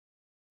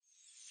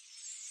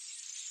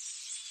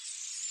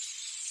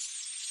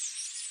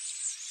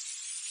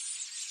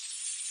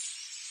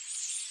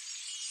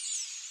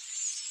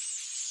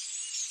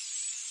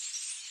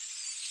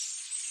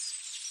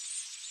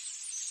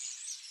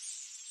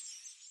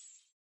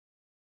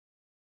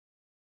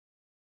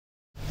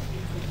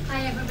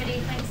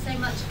everybody. Thanks so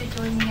much for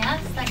joining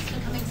us. Thanks for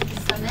coming to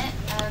the summit.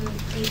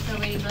 We feel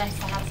really blessed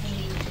to have so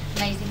many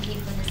amazing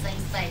people in the same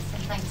space, so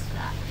thanks for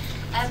that.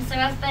 So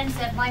as Ben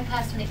said, my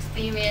personal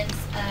experience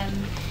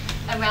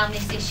around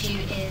this issue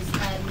is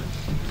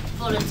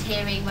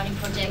volunteering, running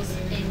projects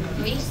in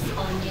Greece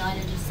on the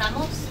island of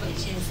Samos,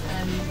 which is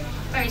a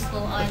very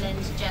small island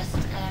just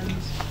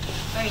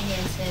very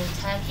near to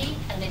Turkey,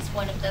 and it's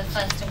one of the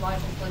first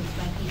arrival points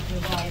where people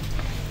arrive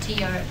to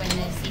Europe when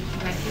they're seeking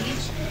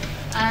refuge.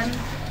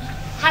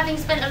 Having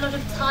spent a lot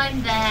of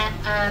time there,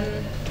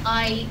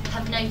 I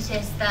have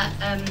noticed that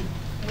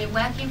we're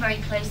working very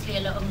closely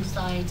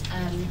alongside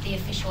the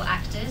official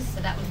actors, so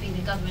that would be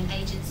the government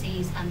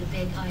agencies and the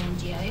big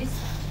NGOs,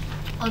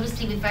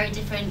 obviously with very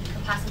different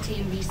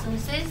capacity and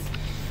resources.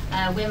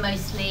 We're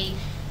mostly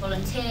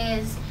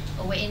volunteers,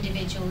 or we're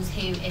individuals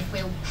who, if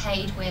we're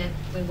paid,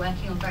 we're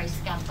working on very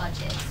scant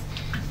budgets.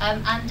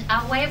 And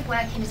our way of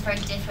working is very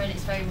different,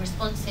 it's very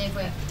responsive,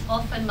 we're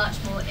often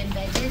much more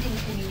embedded in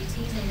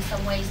communities and in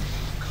some ways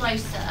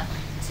closer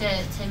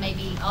to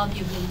maybe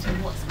arguably to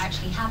what's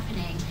actually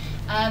happening.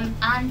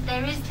 And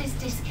there is this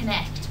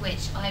disconnect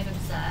which I've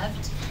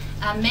observed,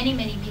 and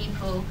many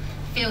people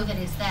feel that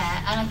it's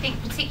there, and I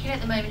think particularly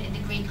at the moment in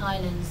the Greek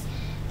islands,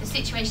 the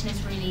situation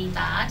is really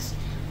bad.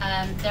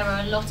 There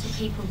are a lot of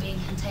people being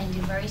contained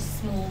in very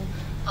small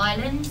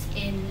islands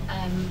in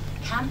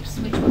camps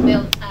which were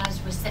built as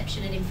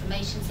reception and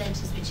information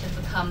centres which have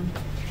become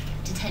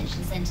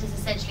detention centres.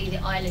 Essentially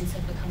the islands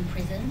have become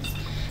prisons.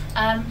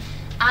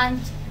 And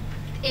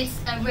it's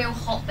a real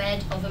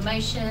hotbed of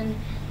emotion,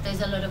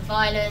 there's a lot of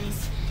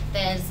violence,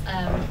 there's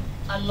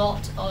a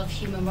lot of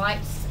human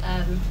rights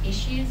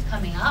issues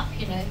coming up,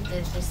 you know,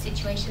 the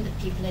situation that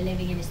people are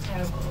living in is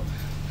terrible.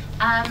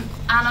 And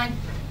I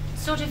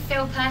sort of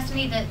feel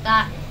personally that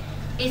that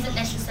isn't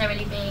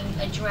necessarily being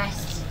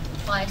addressed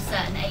by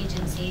certain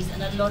agencies,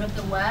 and a lot of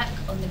the work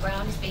on the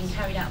ground is being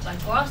carried out by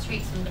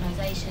grassroots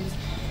organisations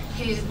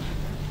who,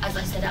 as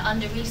I said, are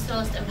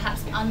under-resourced and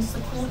perhaps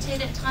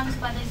unsupported at times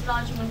by those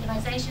larger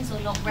organisations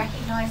or not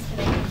recognised for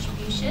their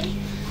contribution.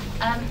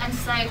 And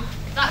so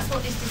that's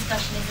what this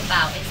discussion is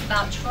about. It's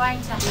about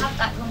trying to have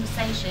that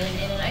conversation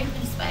in an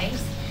open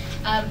space,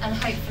 and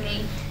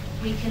hopefully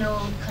we can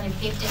all kind of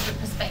give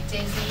different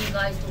perspectives, and you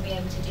guys will be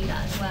able to do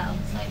that as well.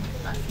 So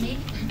that's me.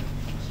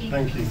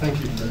 Thank you.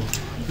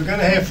 We're going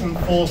to hear from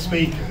 4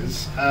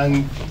 speakers,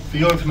 and for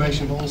your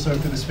information, but also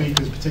for the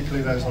speakers,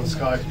 particularly those on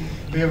Skype,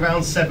 it'll be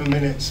around 7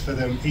 minutes for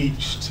them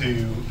each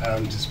to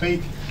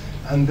speak,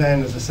 and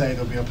then, as I say,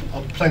 there'll be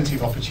plenty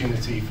of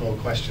opportunity for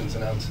questions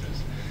and answers.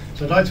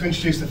 So I'd like to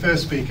introduce the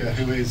first speaker,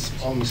 who is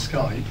on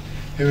Skype,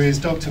 who is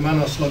Dr.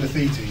 Manos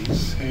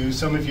Logothetis, who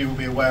some of you will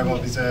be aware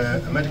of is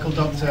a medical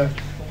doctor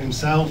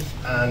himself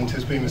and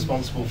has been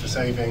responsible for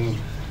saving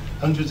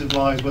hundreds of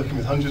lives, working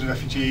with hundreds of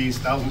refugees,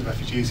 thousands of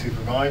refugees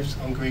who've arrived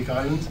on Greek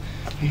islands.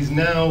 He's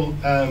now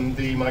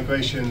the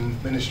migration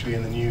ministry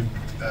in the new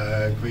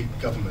Greek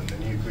government, the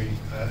new Greek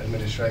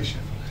administration.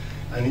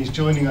 And he's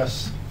joining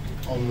us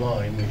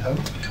online, we hope.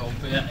 I hope,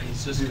 yeah,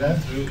 he's just come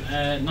through.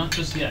 Not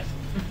just yet.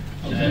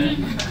 Okay.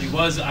 He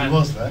was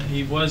there.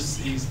 He's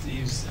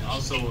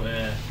also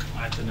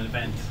at an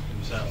event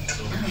himself.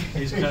 So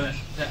he's kind of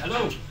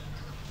hello.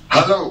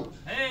 Hello.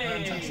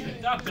 Hey,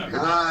 fantastic. Doctor.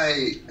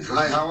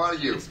 Hi, how are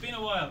you? It's been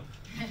a while.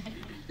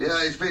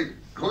 Yeah, it's been.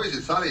 Who is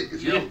it? Sorry,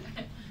 it's you.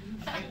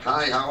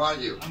 Hi, how are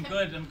you? I'm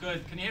good.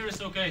 Can you hear us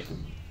okay?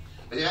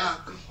 Yeah.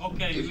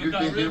 Okay, if we've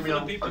got a room full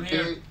of people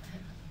here.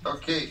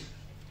 Okay.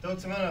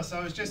 Dr. Manos,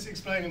 I was just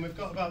explaining, we've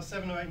got about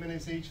 7 or 8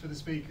 minutes each for the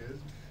speakers,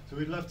 so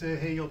we'd love to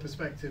hear your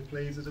perspective,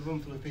 please. There's a room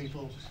full of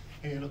people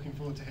here looking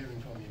forward to hearing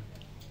from you.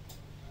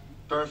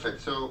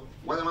 Perfect. So,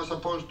 what am I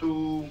supposed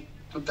to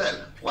tell?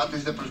 What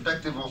is the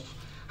perspective of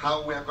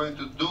how we are going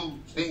to do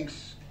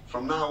things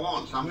from now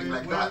on, something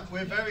like that?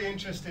 We're very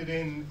interested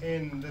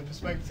in the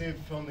perspective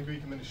from the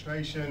Greek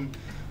administration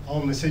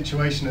on the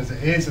situation as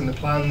it is and the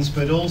plans,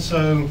 but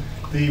also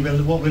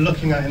what we're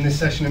looking at in this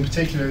session in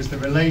particular is the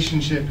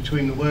relationship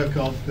between the work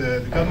of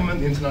the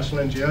government, the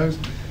international NGOs,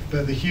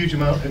 but the huge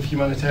amount of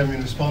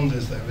humanitarian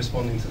responders that are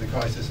responding to the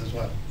crisis as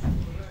well.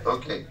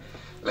 Okay.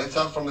 Let's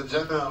start from the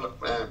general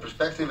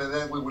perspective, and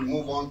then we will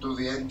move on to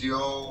the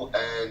NGO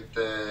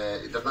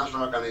and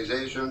international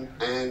organization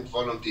and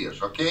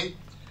volunteers, okay?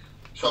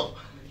 So,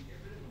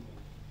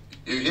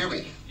 you hear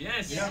me?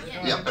 Yes.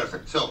 Yeah,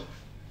 perfect. So,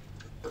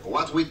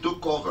 what we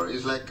took over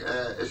is like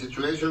a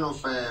situation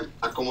of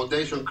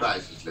accommodation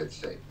crisis, let's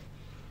say.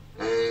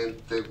 And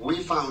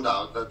we found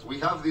out that we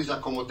have this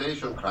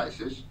accommodation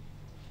crisis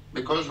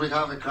because we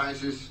have a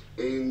crisis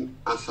in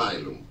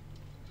asylum.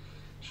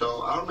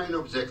 So our main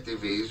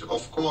objective is,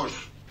 of course,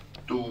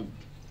 to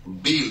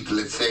build,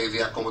 let's say, the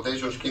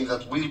accommodation scheme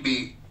that will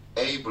be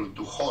able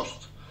to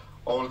host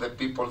all the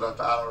people that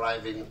are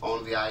arriving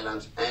on the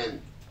islands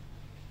and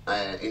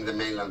in the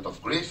mainland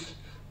of Greece.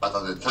 But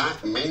at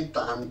the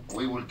meantime,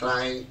 we will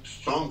try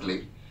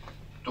strongly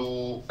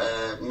to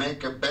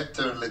make a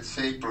better, let's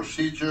say,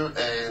 procedure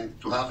and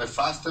to have a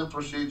faster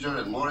procedure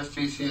and more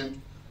efficient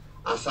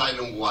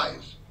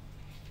asylum-wise.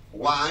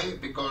 Why?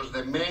 Because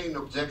the main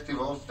objective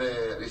of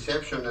the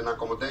reception and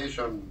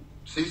accommodation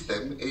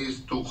system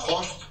is to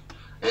host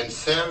and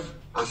serve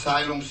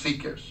asylum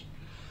seekers.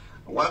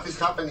 What is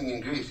happening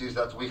in Greece is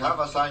that we have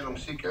asylum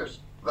seekers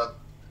that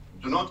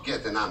do not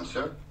get an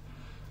answer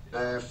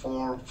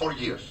for 4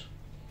 years.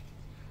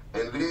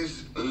 And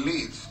this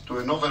leads to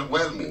an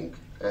overwhelming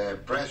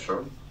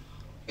pressure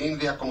in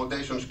the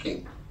accommodation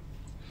scheme.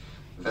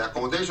 The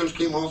accommodation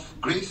scheme of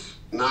Greece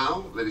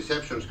now, the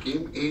reception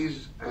scheme,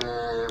 is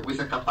with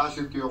a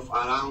capacity of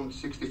around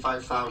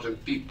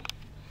 65,000 people.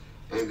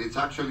 And it's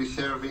actually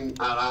serving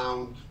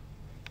around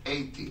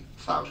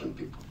 80,000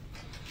 people.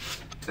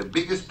 The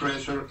biggest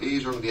pressure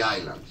is on the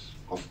islands,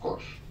 of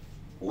course.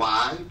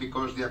 Why?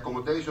 Because the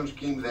accommodation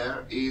scheme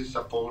there is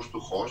supposed to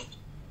host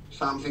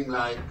something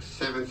like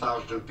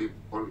 7,000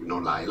 people in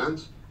all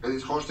islands, and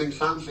it's hosting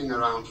something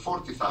around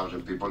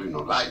 40,000 people in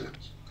all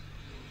islands.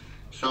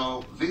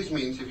 So this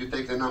means, if you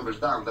take the numbers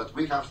down, that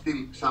we have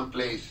still some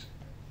place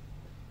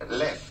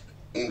left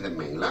in the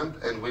mainland,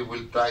 and we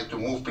will try to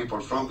move people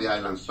from the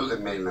islands to the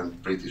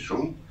mainland pretty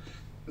soon.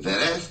 The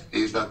rest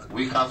is that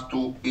we have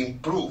to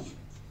improve,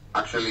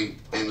 actually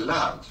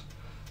enlarge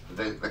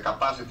the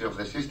capacity of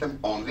the system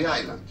on the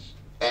islands,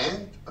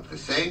 and at the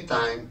same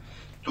time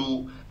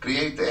to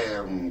create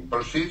a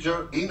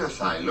procedure in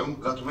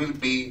asylum that will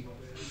be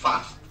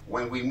fast.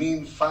 When we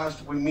mean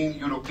fast, we mean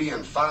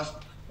European fast,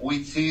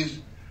 which is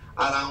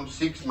around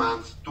 6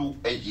 months to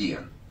a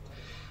year.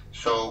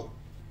 So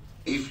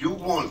if you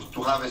want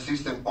to have a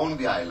system on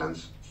the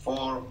islands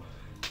for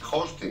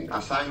hosting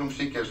asylum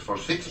seekers for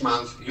 6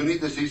 months, you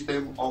need a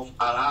system of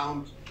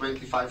around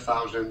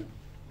 25,000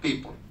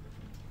 people.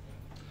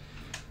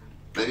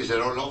 There is a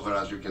rollover,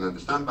 as you can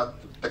understand, but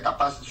the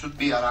capacity should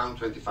be around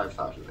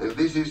 25,000. And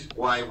this is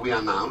why we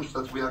announced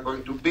that we are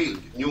going to build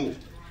new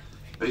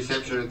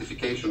reception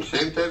identification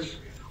centers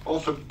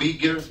of a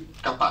bigger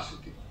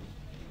capacity.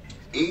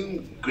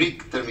 In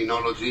Greek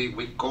terminology,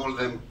 we call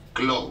them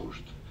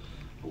closed.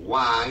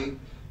 Why?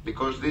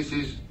 Because this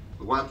is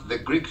what the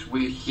Greeks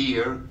will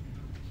hear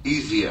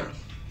easier.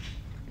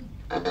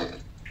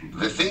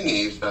 The thing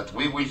is that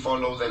we will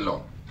follow the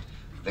law.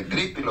 The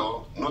Greek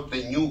law, not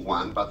the new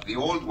one, but the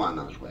old one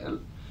as well,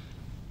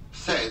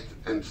 said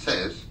and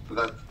says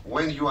that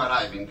when you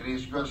arrive in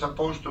Greece, you are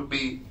supposed to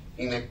be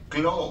in a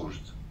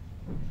closed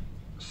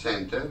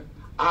center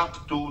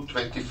up to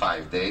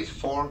 25 days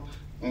for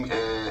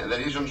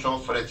the reasons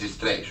of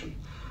registration.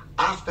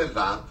 After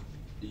that,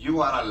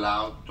 you are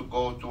allowed to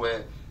go to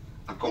an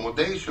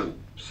accommodation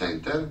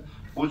center,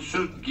 which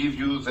should give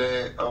you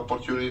the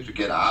opportunity to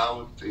get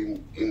out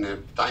in a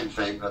time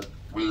frame that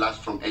will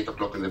last from 8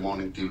 o'clock in the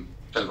morning till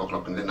 12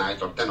 o'clock in the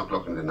night or 10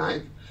 o'clock in the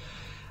night.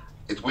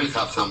 It will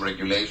have some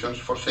regulations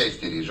for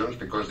safety reasons,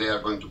 because they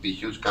are going to be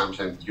huge camps,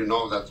 and you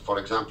know that, for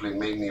example, in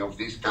many of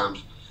these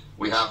camps,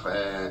 we have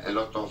a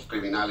lot of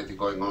criminality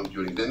going on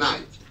during the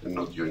night and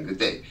not during the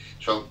day.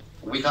 So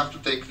we have to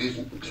take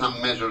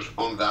some measures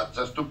on that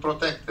just to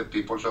protect the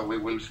people. So we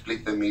will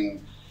split them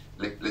in,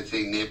 let's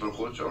say,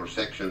 neighborhoods or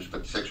sections,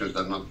 but sections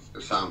that not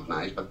sound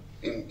nice, but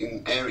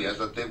in areas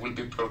that they will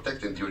be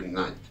protected during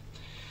night.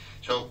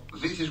 So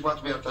this is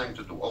what we are trying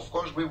to do. Of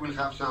course, we will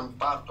have some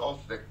part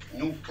of the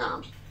new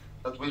camps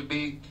that will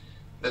be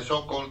the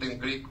so-called in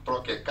Greek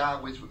prokeka,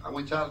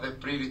 which are the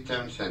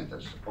pre-return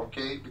centers,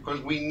 okay?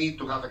 Because we need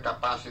to have a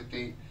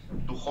capacity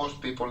to host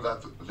people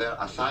that their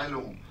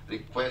asylum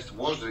request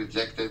was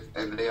rejected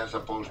and they are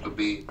supposed to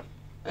be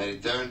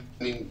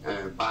returning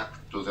back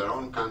to their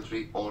own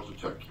country or to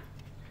Turkey.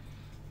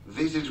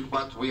 This is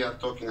what we are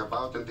talking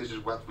about, and this is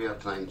what we are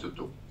trying to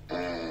do.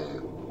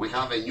 We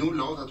have a new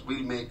law that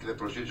will make the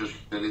procedures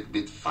a little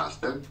bit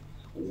faster.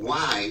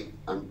 Why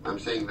I'm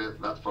saying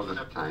that for the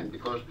third time?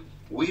 Because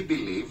we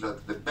believe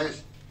that the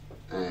best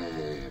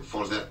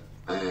for them,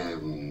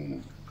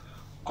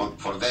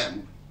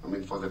 I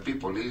mean for the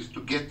people, is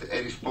to get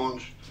a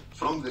response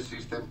from the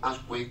system as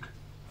quick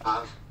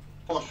as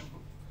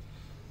possible.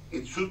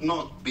 It should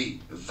not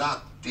be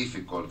that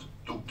difficult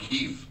to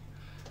give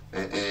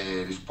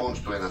a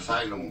response to an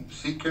asylum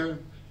seeker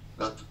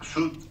that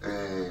should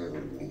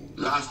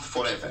last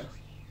forever.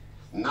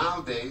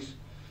 Nowadays,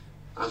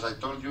 as I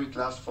told you, it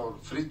lasts for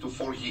 3 to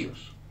 4 years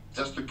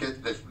just to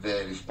get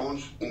the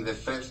response in the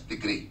first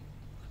degree,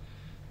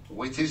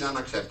 which is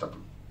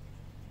unacceptable.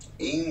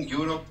 In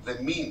Europe, the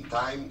mean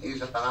time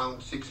is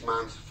around 6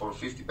 months for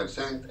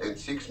 50% and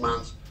 6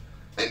 months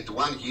and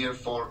 1 year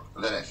for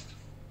the rest.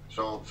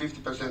 So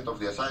 50% of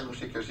the asylum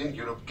seekers in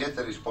Europe get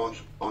a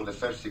response on the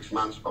first 6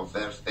 months of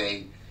their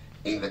stay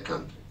in the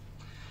country.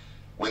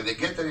 When they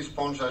get a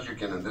response, as you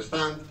can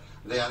understand,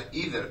 they are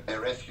either a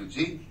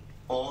refugee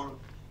or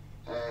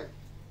an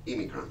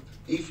immigrant.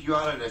 If you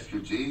are a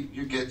refugee,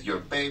 you get your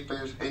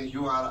papers and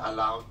you are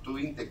allowed to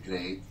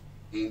integrate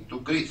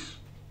into Greece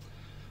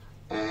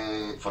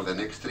for the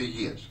next 3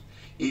 years.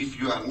 If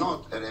you are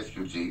not a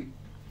refugee,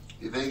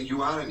 then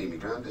you are an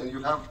immigrant and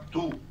you have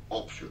 2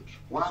 options.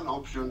 One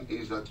option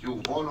is that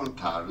you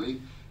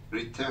voluntarily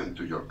return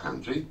to your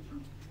country,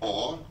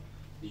 or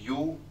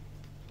you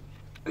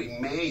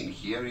remain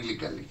here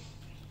illegally.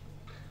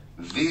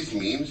 This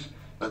means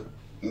that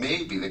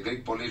maybe the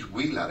Greek police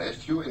will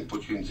arrest you and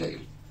put you in jail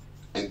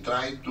and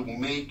try to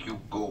make you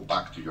go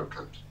back to your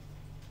country.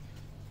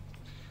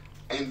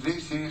 And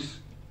this is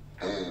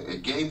a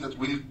game that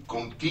will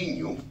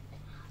continue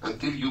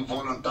until you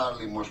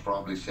voluntarily most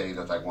probably say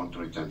that I want to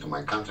return to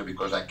my country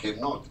because I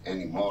cannot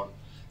anymore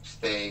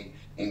stay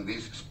in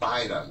this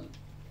spiral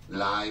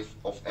life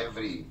of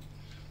every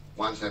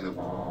once in a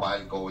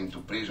while go into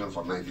prison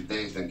for 90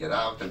 days, then get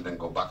out and then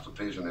go back to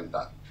prison and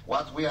that.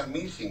 What we are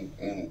missing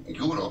in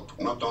Europe,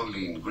 not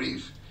only in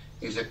Greece,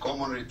 is a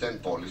common return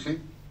policy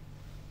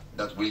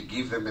that will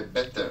give them a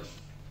better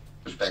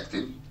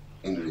perspective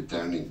in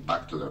returning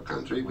back to their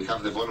country. We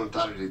have the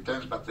voluntary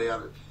returns, but they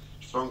are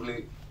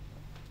strongly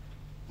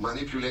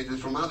manipulated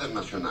from other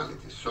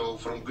nationalities. So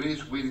from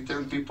Greece, we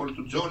return people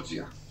to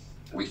Georgia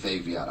with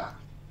AVRR.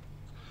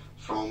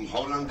 From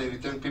Holland, they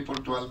return people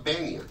to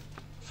Albania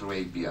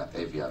through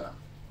AVRR.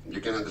 You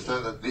can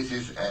understand that this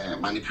is a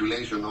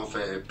manipulation of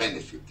a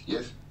benefit,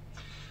 yes?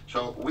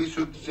 So we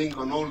should think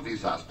on all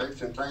these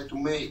aspects and try to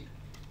make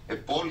a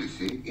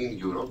policy in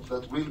Europe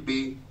that will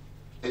be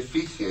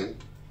efficient,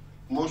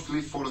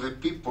 mostly for the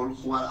people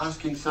who are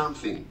asking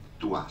something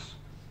to us.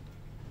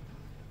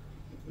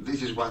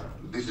 This is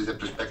the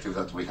perspective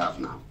that we have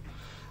now.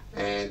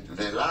 And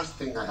the last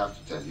thing I have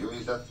to tell you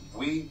is that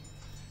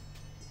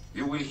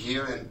you will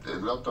hear, and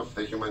a lot of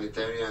the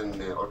humanitarian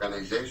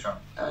organizations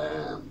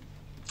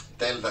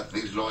tell that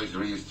this law is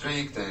really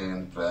strict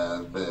and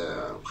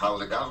how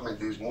the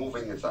government is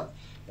moving and stuff.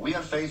 We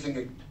are facing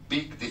a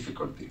big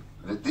difficulty.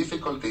 The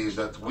difficulty is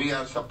that we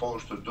are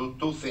supposed to do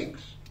two things.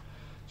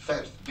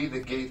 First, be the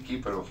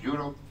gatekeeper of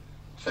Europe.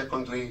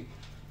 Secondly,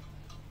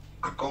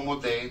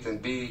 accommodate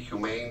and be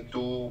humane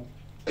to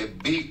a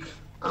big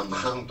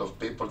amount of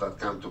people that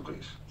come to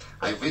Greece.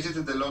 I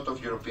visited a lot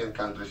of European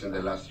countries in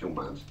the last few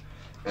months,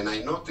 and I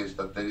noticed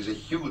that there is a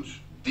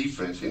huge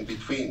difference in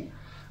between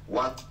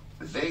what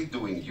they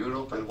do in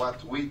Europe and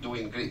what we do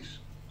in Greece.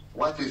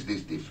 What is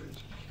this difference?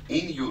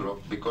 In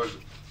Europe, because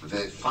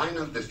the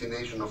final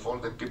destination of all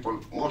the people,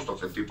 most of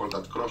the people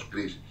that cross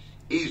Greece,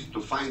 is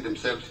to find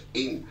themselves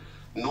in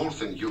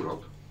Northern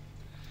Europe,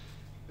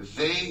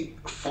 they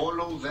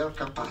follow their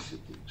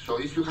capacity. So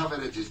if you have a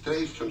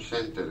registration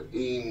center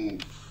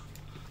in,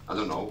 I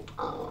don't know,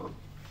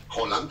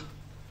 Holland,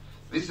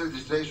 this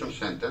registration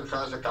center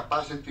has a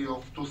capacity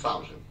of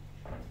 2,000.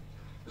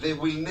 They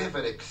will never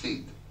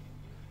exceed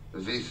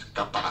this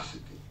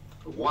capacity.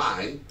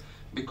 Why?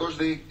 Because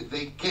they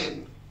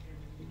can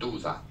do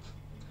that.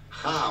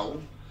 How?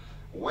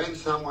 When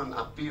someone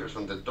appears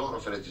on the door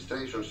of a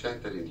registration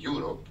center in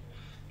Europe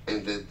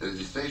and the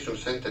registration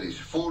center is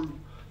full,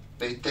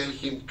 they tell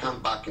him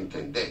come back in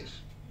 10 days.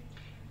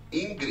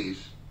 In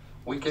Greece,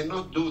 we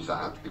cannot do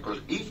that, because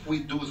if we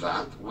do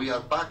that, we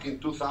are back in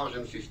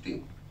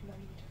 2015.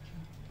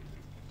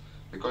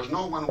 Because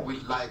no one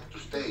will like to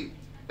stay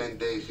 10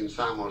 days in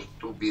Samos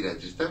to be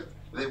registered.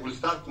 They will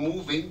start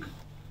moving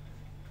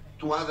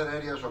to other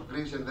areas of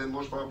Greece and then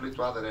most probably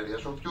to other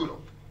areas of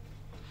Europe.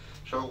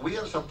 So we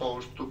are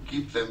supposed to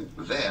keep them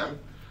there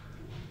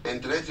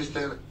and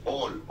register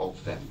all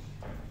of them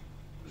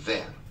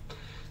there.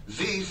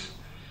 This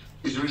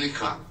is really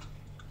hard.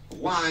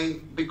 Why?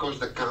 Because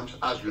the camps,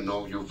 as you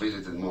know, you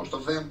visited most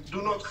of them,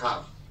 do not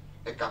have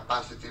a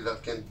capacity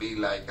that can be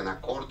like an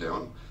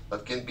accordion,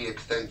 that can be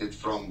extended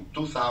from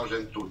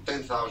 2,000 to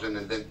 10,000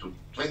 and then to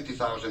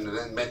 20,000 and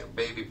then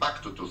maybe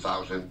back to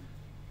 2,000.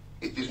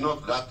 It is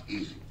not that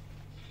easy.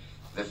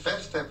 The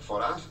first step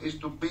for us is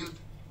to build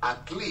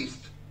at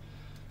least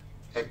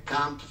a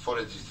camp for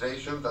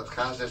registration that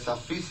has a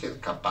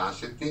sufficient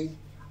capacity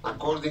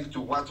according to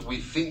what we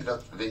think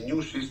that the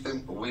new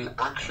system will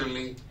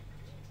actually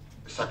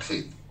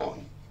succeed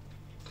on.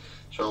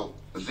 So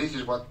this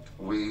is what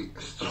we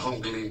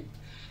strongly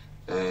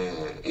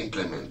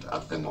implement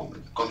at the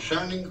moment.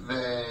 Concerning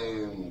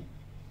the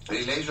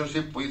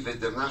relationship with the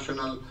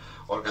international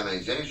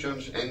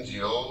organizations,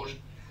 NGOs,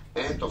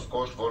 and of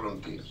course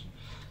volunteers.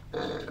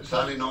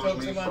 Sally knows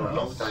me for a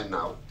long time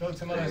now.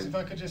 Dr. Manos, if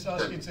I could just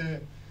ask you to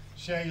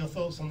share your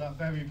thoughts on that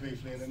very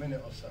briefly in a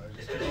minute or so,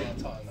 just for our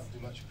time, that would be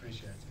much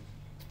appreciated.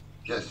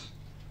 Yes.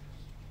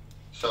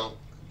 So,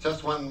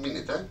 just 1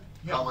 minute, eh?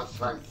 Yeah. How much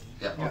time?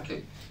 Yeah,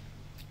 okay.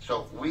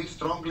 So, we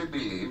strongly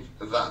believe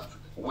that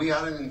we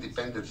are an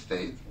independent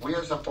state. We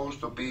are supposed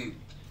to be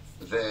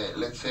the,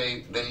 let's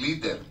say, the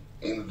leader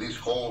in this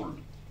whole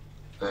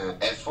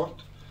effort,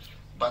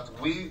 but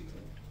we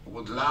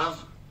would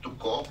love to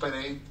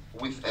cooperate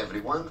with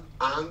everyone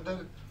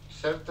under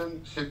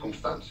certain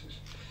circumstances.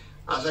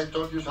 As I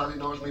told you, Sally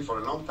knows me for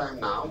a long time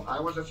now. I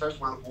was the first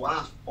one who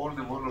asked all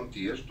the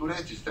volunteers to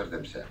register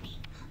themselves.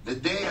 The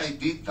day I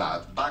did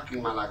that, back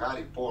in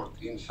Malagari port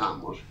in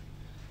Samos,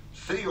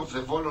 3 of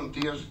the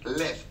volunteers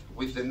left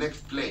with the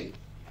next plane.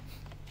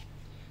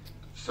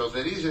 So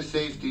there is a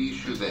safety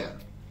issue there.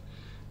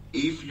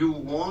 If you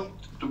want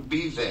to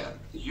be there,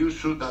 you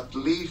should at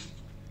least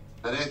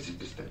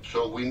register.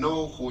 So we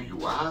know who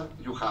you are.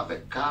 You have a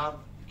card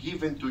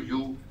given to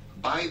you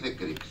by the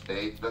Greek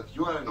state that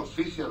you are an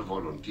official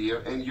volunteer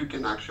and you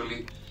can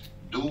actually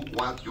do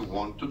what you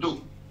want to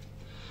do.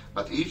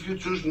 But if you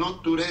choose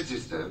not to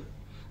register,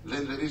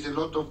 then there is a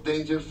lot of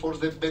danger for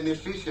the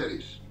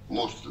beneficiaries,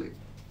 mostly.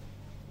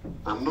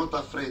 I'm not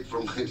afraid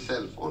for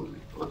myself only.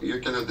 You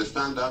can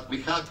understand that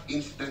we had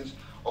incidents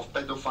of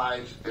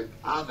pedophiles and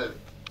other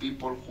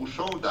people who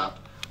showed up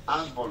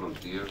as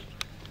volunteers,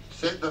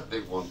 said that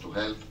they want to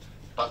help,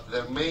 but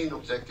their main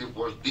objective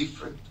was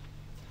different.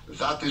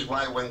 That is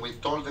why when we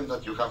told them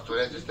that you have to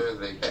register,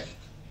 they left.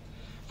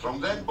 From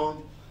then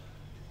on,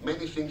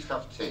 many things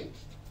have changed.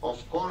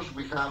 Of course,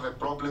 we have a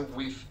problem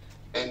with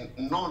a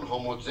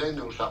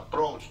non-homogeneous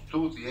approach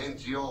to the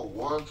NGO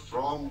world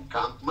from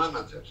camp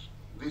managers.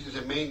 This is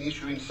a main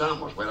issue in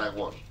Samos, where I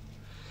was.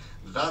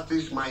 That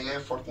is my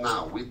effort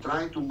now. We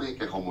try to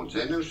make a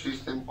homogeneous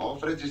system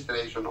of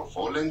registration of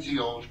all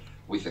NGOs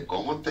with a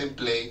common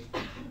template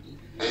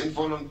and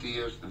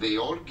volunteers. They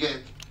all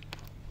get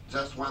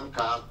just one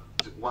card,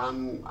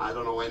 one, I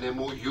don't know, an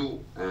MOU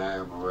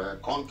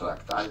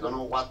contract. I don't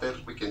know what else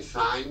we can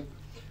sign,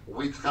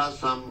 which has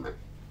some,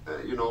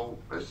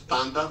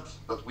 standards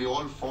that we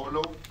all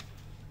follow,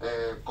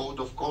 code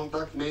of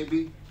conduct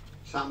maybe,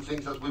 some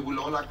things that we will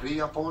all agree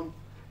upon,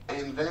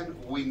 and then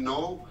we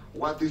know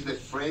what is the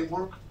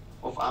framework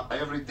of our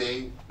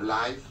everyday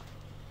life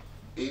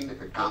in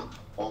a camp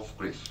of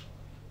Greece.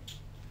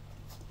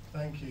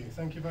 Thank you.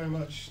 Thank you very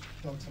much,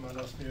 Dr.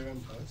 Manos, for your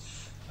input.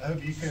 I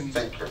hope you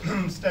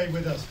can stay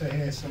with us to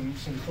hear some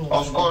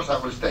thoughts. Of course I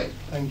will stay.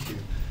 Thank you.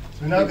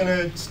 So we're now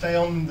going to stay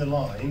on the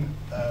line,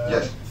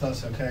 yes, if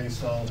that's okay,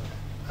 Sol,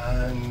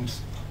 and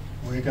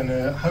we're going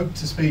to hope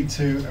to speak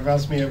to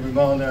Erasmia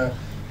Roumana,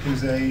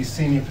 who's a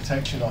Senior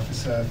Protection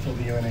Officer for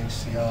the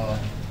UNHCR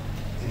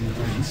in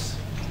Greece.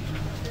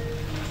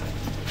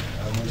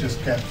 And we'll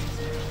just get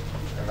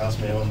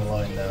Erasmia on the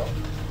line now.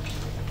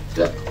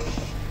 Yeah.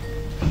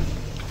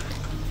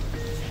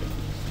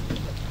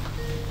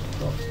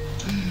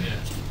 Yeah,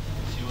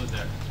 she was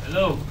there.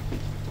 Hello.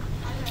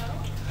 Hello.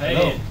 Hey.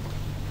 Hello.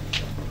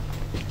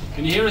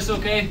 Can you hear us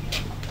okay?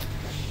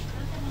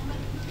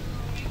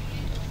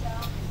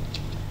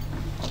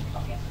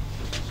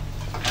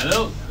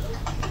 Hello?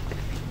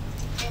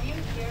 Can you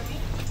hear me?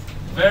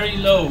 Very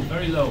low,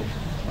 very low.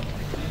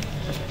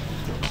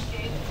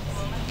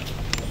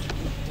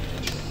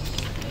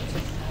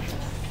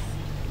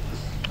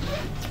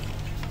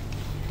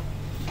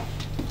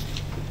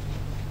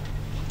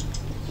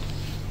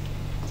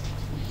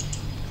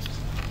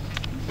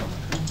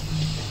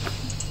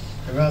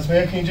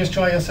 Erasmia, can you just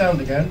try your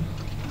sound again?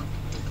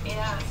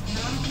 Yeah.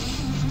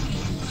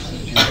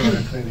 Did you hear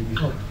it clearly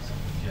before?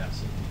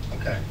 Yes.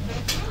 Okay.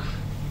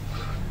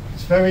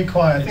 It's very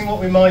quiet. I think what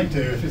we might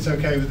do, if it's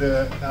okay with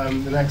the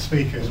next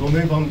speaker, is we'll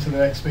move on to the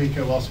next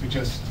speaker whilst we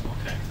just,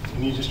 Okay.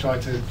 can you just try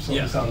to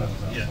sort the sound out?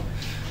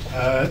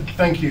 Yeah.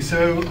 Thank you.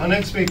 So our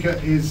next speaker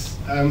is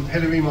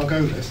Hilary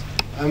Margolis.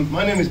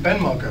 My name is Ben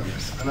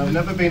Margolis, and I've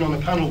never been on a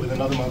panel with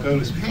another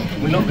Margolis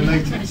before. We're not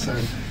related, so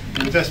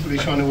we're desperately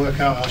trying to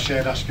work out our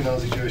shared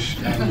Ashkenazi Jewish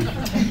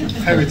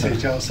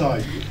heritage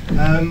outside.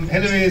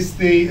 Hilary is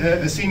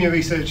a senior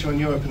researcher on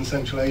Europe and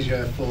Central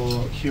Asia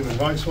for Human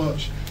Rights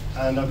Watch,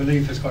 and I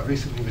believe has quite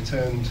recently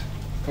returned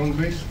from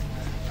Greece,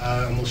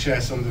 and will share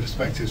some of the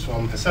perspectives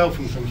from herself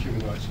and from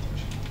Human Rights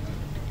Watch.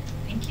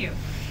 Thank you.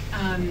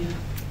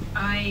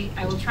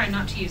 I will try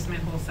not to use my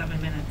whole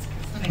 7 minutes,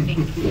 because I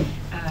think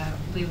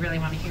we really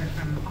want to hear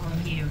from all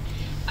of you.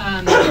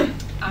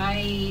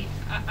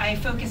 I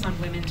focus on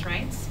women's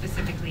rights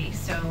specifically,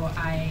 so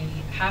I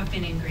have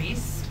been in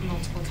Greece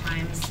multiple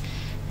times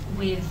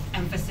with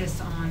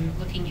emphasis on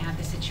looking at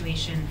the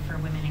situation for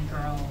women and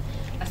girl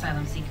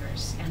asylum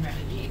seekers and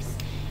refugees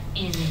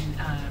in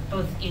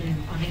both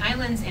on the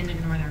islands and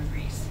in northern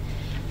Greece.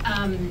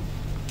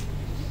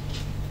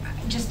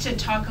 Just to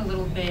talk a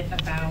little bit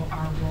about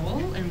our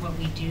role and what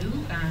we do,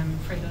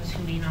 for those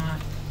who may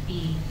not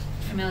be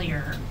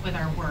familiar with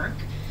our work,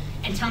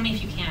 and tell me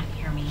if you can't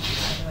hear me,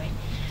 by the way.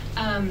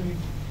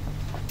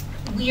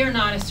 We are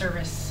not a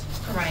service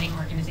providing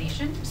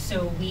organization,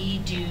 so we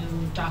do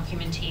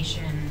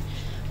documentation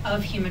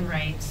of human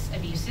rights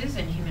abuses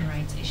and human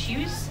rights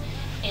issues,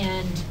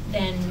 and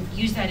then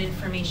use that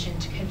information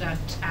to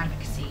conduct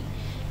advocacy,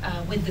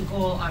 with the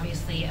goal,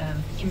 obviously,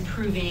 of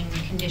improving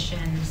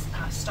conditions,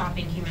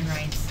 stopping human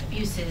rights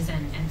abuses,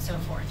 and so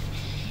forth.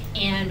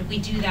 And we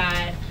do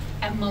that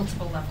at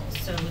multiple levels.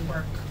 So we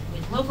work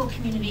with local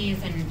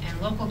communities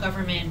and local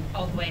government,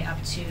 all the way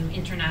up to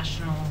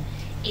international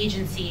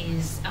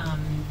agencies,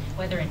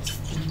 whether it's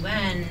the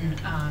UN,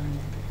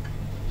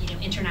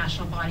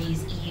 international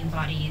bodies, EU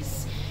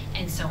bodies,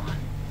 and so on,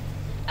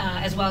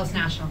 as well as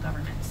national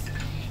governments.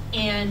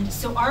 And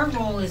so our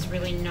role is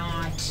really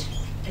not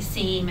the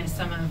same as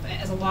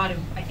a lot of,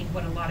 I think,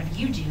 what a lot of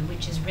you do,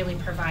 which is really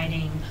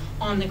providing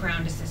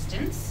on-the-ground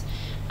assistance,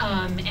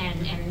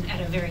 and at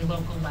a very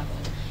local level.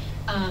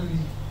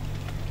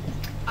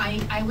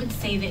 I would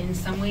say that in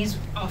some ways,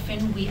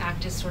 often we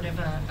act as sort of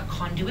a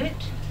conduit,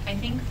 I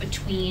think,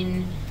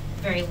 between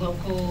very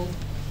local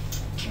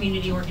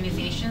community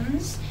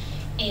organizations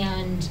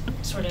and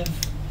sort of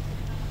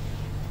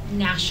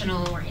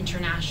national or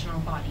international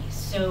bodies.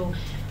 So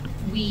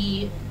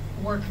we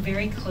work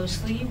very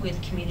closely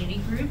with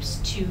community groups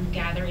to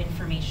gather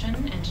information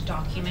and to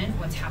document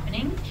what's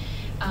happening,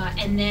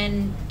 and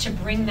then to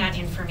bring that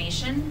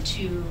information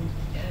to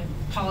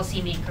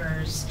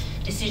policymakers,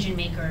 decision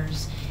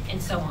makers,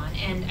 and so on.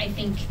 And I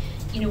think,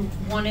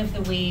 one of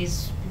the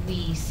ways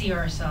we see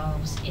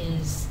ourselves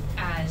is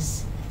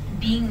as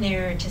being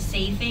there to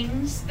say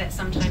things that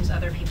sometimes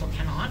other people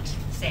cannot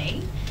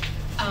say,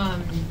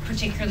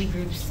 particularly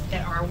groups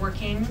that are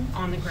working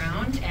on the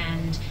ground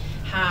and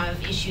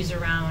have issues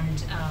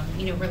around,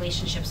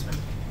 relationships with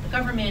the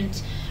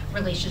government,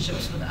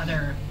 relationships with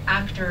other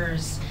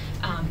actors,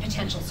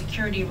 potential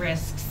security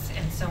risks,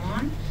 and so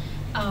on.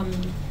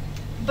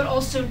 But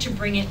also to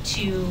bring it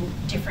to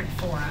different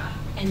fora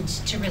and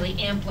to really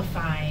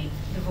amplify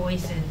the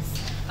voices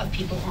of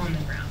people on the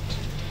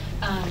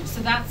ground.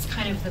 So that's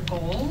kind of the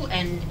goal,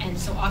 and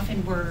so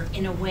often we're,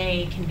 in a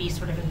way, can be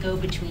sort of a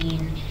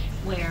go-between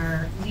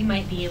where we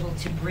might be able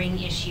to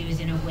bring issues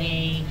in a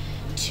way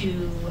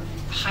to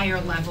higher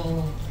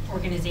level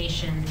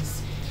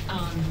organizations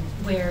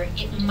where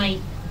it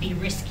might be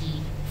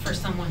risky for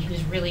someone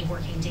who's really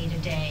working day to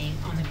day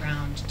on the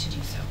ground to do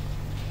so.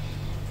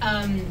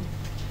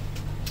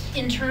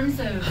 In terms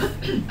of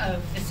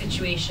the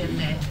situation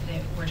that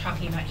we're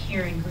talking about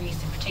here in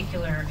Greece in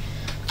particular,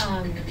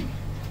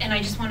 and I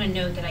just want to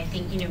note that I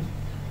think,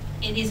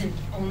 it isn't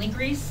only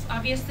Greece,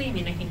 obviously. I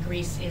mean, I think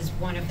Greece is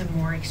one of the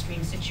more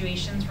extreme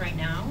situations right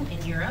now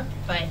in Europe,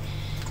 but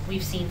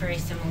we've seen very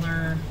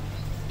similar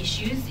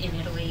issues in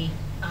Italy,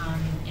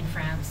 in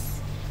France,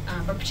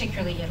 but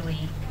particularly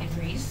Italy and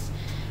Greece.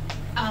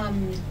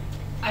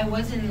 I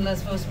was in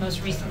Lesbos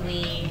most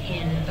recently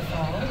in the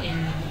fall,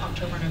 in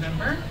October,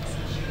 November,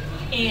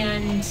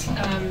 and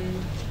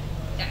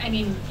I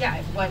mean,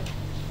 yeah, what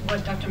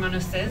Dr.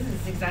 Manos says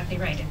is exactly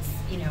right. It's,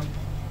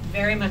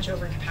 very much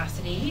over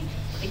capacity.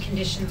 The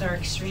conditions are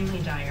extremely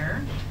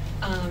dire,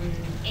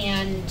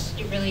 and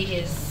it really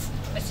is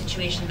a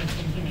situation that's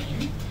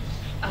inhumane,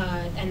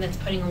 and that's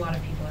putting a lot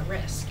of people at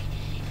risk.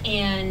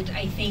 And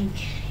I think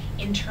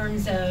in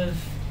terms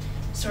of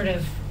sort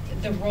of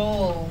the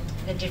role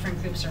that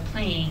different groups are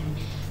playing,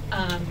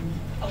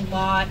 a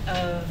lot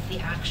of the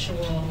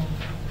actual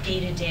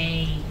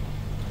day-to-day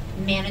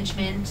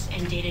management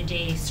and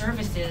day-to-day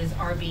services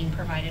are being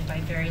provided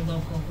by very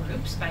local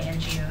groups, by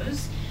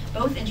NGOs,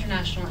 both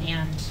international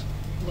and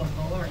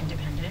local or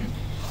independent.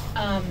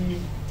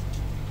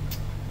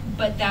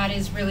 But that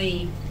is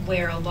really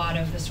where a lot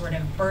of the sort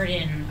of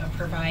burden of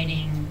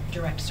providing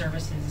direct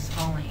services is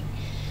falling.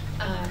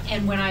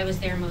 And when I was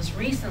there most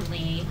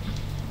recently,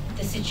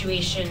 the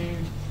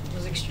situation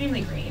was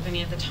extremely grave. I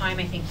mean, at the time,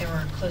 I think there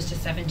were close to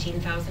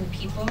 17,000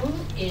 people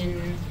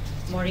in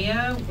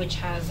Moria, which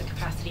has a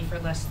capacity for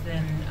less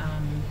than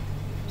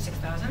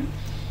 6,000.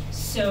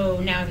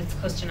 So now it's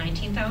close to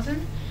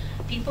 19,000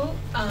 people.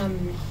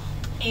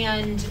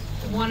 And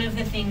one of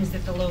the things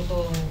that the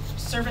local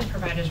service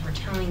providers were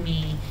telling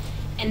me,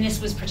 and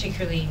this was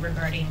particularly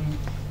regarding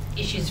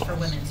issues for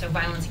women, so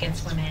violence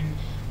against women,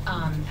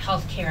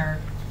 healthcare,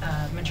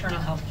 maternal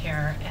health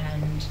care,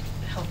 and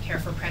healthcare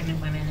for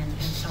pregnant women,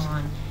 and so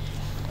on,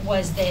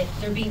 was that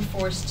they're being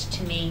forced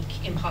to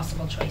make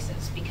impossible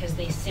choices because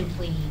they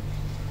simply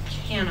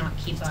cannot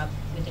keep up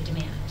with the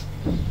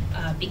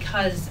demand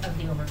because of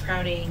the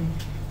overcrowding,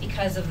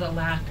 because of the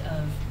lack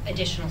of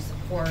additional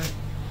support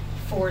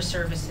for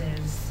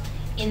services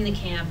in the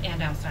camp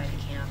and outside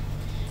the camp.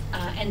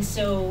 And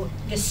so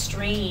the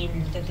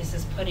strain that this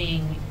is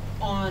putting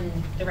on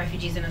the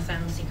refugees and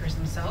asylum seekers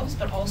themselves,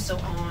 but also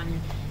on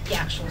the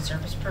actual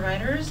service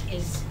providers,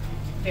 is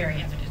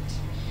very evident.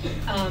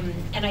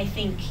 And I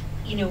think,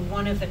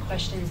 one of the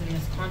questions in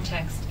this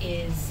context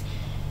is,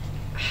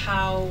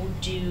 how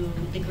do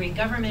the Greek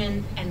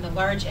government and the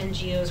large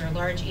NGOs or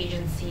large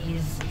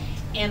agencies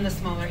and the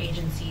smaller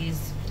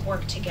agencies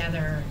work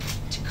together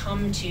to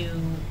come to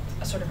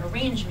a sort of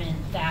arrangement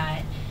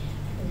that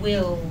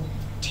will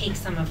take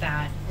some of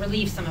that,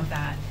 relieve some of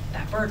that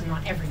burden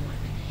on everyone,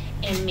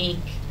 and make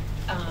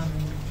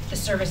the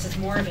services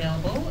more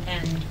available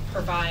and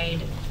provide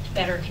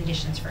better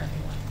conditions for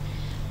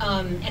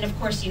everyone. And of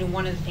course,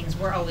 one of the things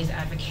we're always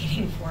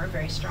advocating for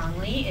very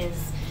strongly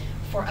is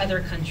for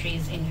other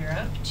countries in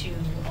Europe to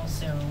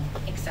also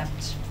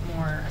accept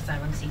more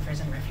asylum seekers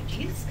and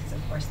refugees, because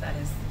of course that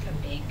is a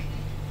big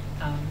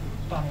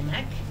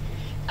bottleneck.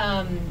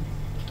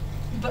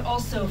 But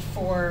also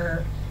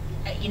for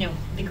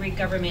the Greek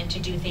government to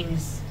do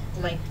things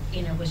like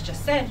was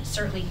just said,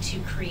 certainly to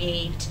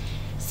create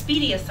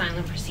speedy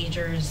asylum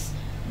procedures,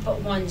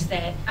 but ones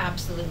that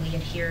absolutely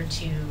adhere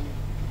to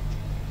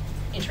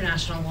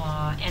international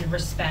law and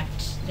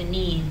respect the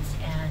needs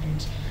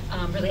and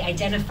really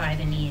identify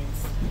the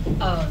needs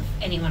of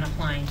anyone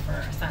applying for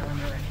asylum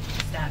or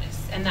refugee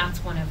status. And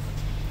that's one of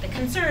the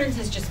concerns,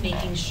 is just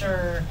making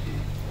sure,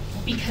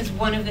 because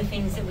one of the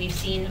things that we've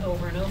seen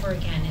over and over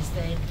again is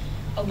that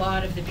a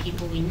lot of the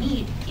people we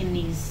meet in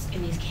these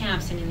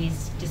camps and in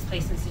these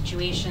displacement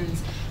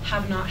situations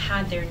have not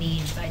had their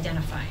needs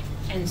identified.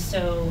 And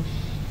so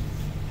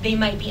they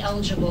might be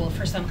eligible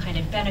for some kind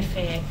of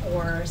benefit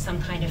or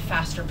some kind of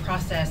faster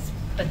process,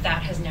 but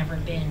that has never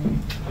been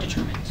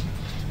determined.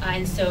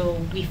 And so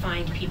we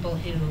find people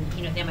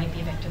who, they might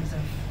be victims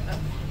of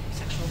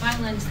sexual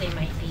violence, they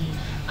might be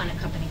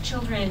unaccompanied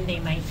children, they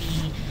might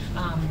be,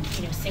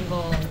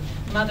 single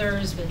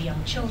mothers with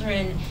young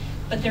children,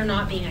 but they're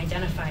not being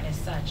identified as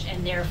such,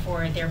 and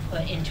therefore they're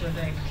put into a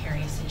very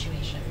precarious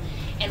situation.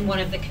 And one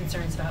of the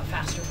concerns about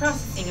faster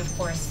processing, of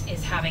course,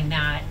 is having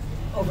that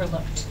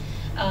overlooked.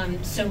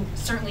 So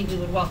certainly we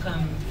would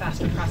welcome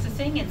faster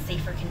processing and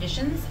safer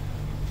conditions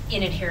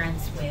in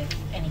adherence with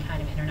any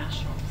kind of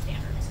international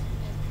standards.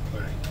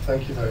 Great.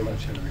 Thank you very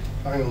much, Hilary.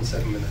 Hang on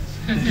 7 minutes.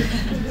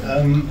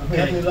 Have we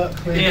had any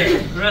luck with...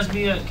 Yeah,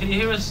 Rasmia, can you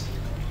hear us?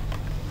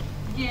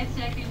 Yes,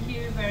 I can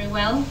hear you very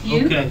well.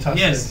 You? Okay, Fantastic.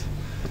 yes.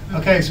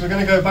 Okay, so we're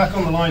going to go back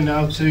on the line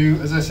now to,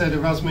 as I said,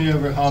 Erasmia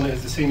Rohana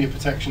is the Senior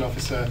Protection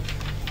Officer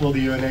for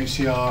the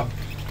UNHCR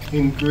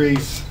in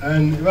Greece.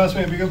 And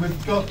Erasmia, it'd be good,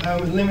 we've got a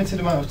limited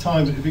amount of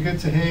time, but it'd be good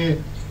to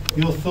hear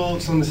your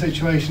thoughts on the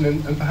situation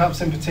and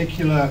perhaps in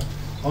particular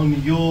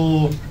on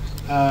your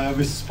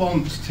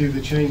response to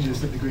the changes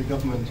that the Greek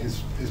government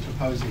is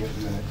proposing at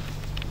the minute.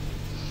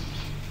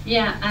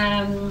 Yeah,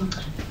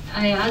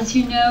 as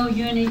you know,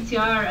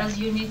 UNHCR,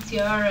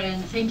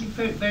 and thank you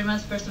very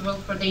much, first of all,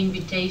 for the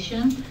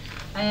invitation.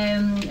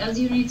 As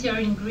UNHCR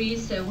in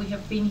Greece, we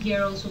have been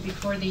here also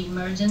before the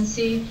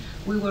emergency.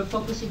 We were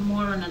focusing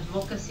more on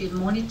advocacy and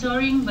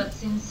monitoring, but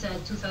since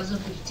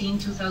 2015,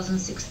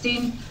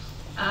 2016,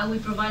 we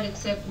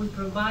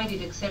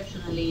provided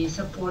exceptionally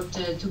support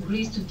to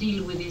Greece to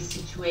deal with this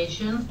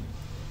situation.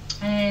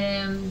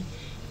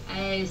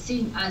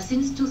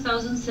 Since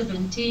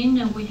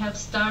 2017, we have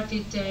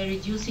started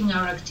reducing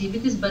our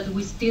activities, but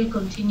we still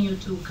continue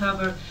to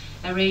cover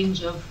a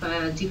range of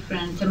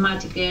different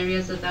thematic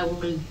areas that I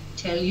will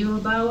tell you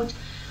about.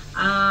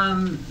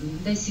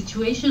 The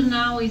situation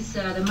now is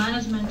the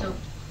management of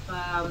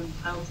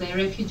the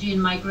refugee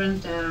and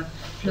migrant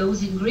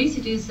flows in Greece.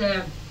 It is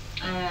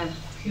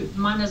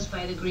managed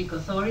by the Greek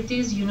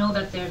authorities. You know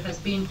that there has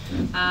been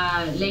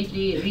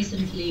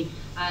recently,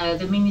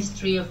 the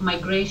Ministry of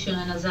Migration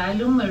and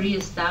Asylum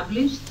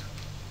re-established.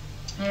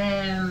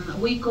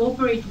 We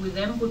cooperate with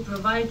them, we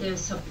provide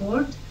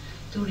support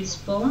to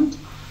respond,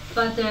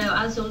 but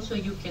as also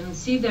you can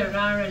see, there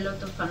are a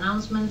lot of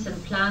announcements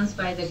and plans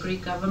by the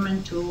Greek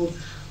government to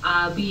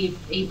be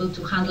able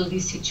to handle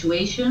this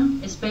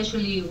situation,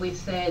 especially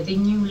with the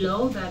new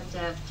law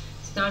that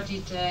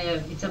started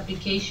its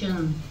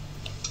application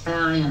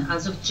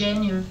as of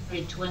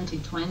January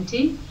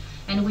 2020.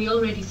 And we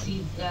already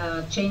see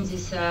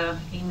changes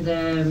in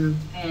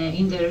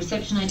the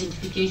reception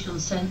identification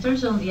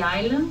centers on the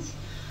islands,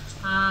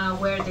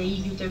 where the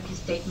EU-Turkey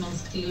statement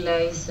still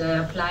is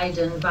applied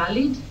and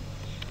valid.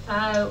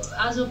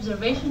 As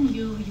observation,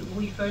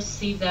 we first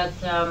see that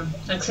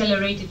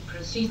accelerated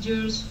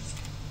procedures,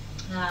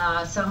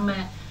 some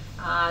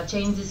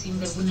changes in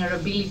the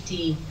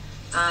vulnerability,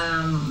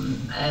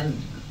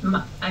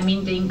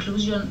 the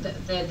inclusion,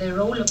 the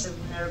role of the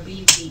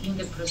vulnerability in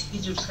the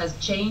procedures has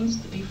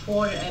changed.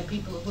 Before,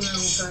 vulnerable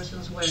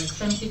persons were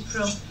exempted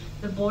from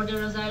the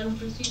border asylum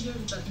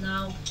procedures, but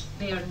now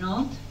they are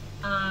not.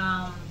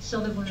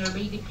 So the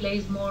vulnerability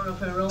plays more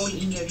of a role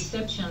in the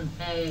reception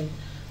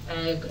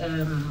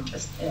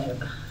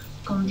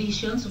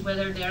conditions,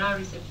 whether there are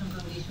reception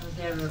conditions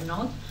there or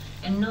not,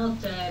 and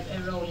not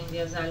a role in the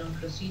asylum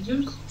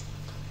procedures.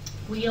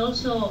 We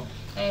also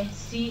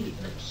see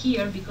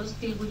here, because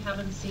still we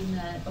haven't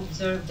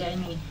observed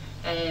any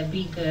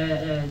big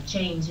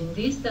change in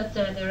this, that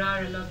there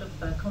are a lot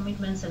of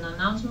commitments and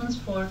announcements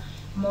for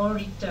more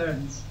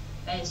returns.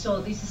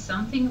 So this is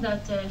something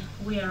that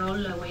we are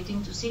all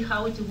waiting to see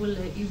how it will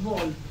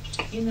evolve.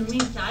 In the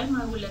meantime,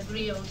 I will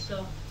agree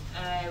also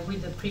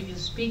with the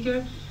previous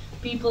speaker.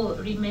 People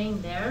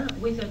remain there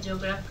with a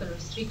geographical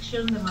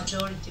restriction, the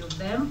majority of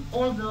them,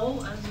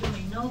 although, as you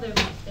may know,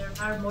 there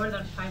are more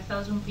than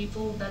 5,000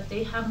 people that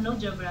they have no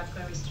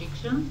geographical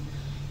restriction,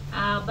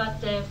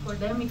 but for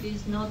them it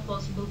is not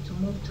possible to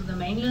move to the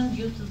mainland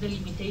due to the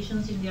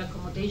limitations in the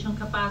accommodation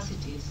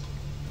capacities.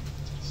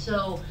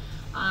 So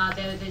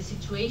the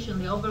situation,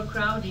 the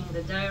overcrowding,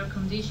 the dire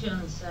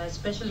conditions,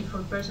 especially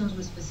for persons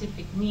with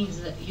specific needs,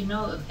 a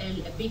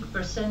big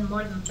percent,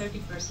 more than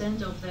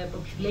 30% of the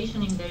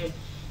population in the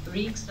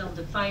rigs, of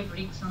the 5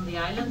 rigs on the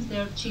islands, they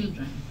are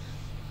children.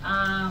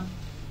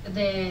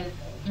 The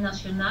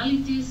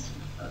nationalities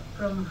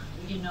from,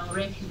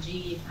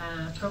 refugee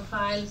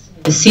profiles.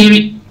 The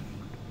Syrian.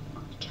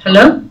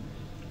 Hello?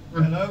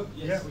 Hello?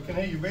 Yeah, we can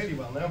hear you really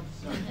well now.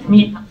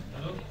 Yeah.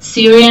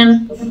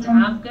 Syrians,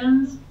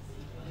 Afghans,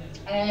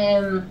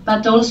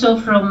 but also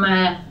from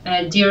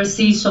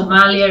DRC,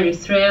 Somalia,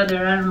 Eritrea.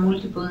 There are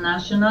multiple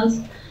nationals.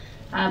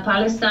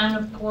 Palestine,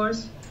 of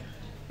course.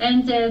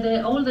 And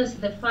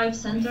the 5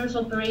 centers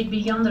operate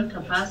beyond their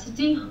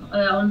capacity.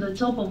 On the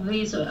top of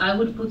this, I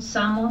would put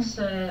Samos,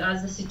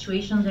 as the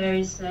situation there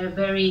is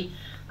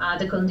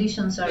the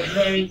conditions are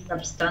very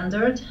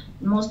substandard.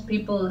 Most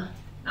people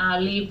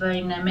live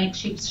in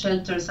makeshift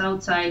shelters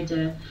outside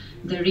the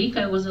RIC.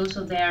 I was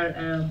also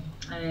there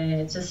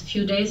just a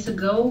few days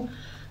ago.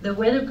 The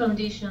weather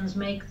conditions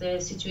make the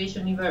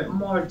situation even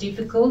more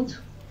difficult.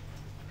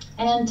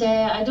 And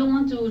I don't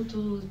want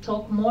to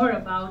talk more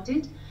about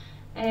it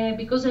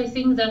because I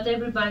think that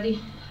everybody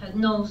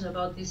knows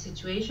about this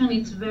situation.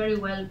 It's very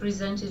well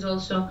presented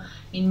also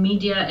in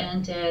media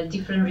and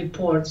different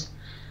reports.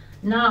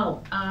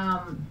 Now,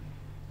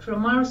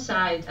 from our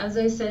side, as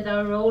I said,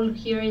 our role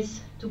here is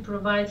to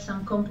provide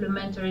some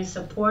complementary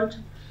support.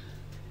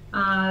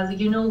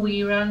 You know,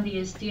 we run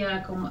the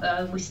STI,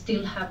 we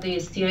still have the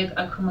STI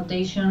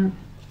accommodation,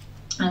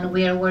 and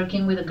we are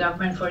working with the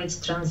government for its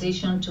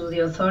transition to the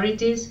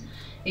authorities.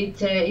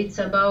 It's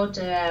about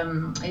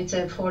it's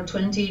for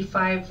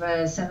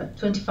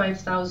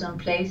 25,000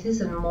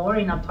 places and more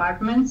in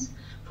apartments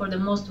for the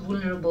most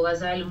vulnerable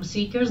asylum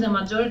seekers. The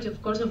majority,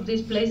 of course, of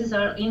these places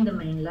are in the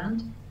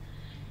mainland.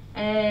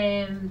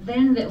 And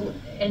then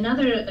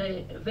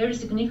another very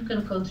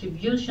significant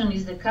contribution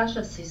is the cash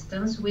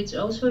assistance, which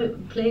also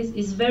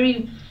is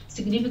very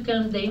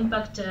significant, the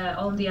impact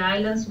on the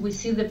islands. We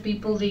see the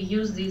people, they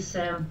use this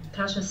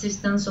cash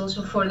assistance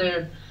also for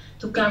to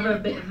cover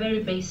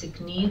very basic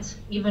needs,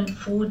 even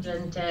food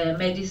and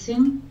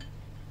medicine.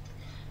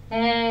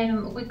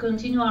 We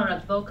continue our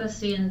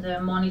advocacy and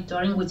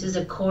monitoring, which is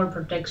a core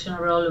protection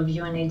role of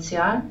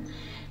UNHCR.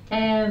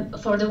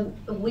 For the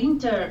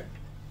winter,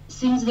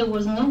 since there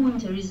was no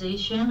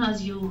winterization,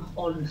 as you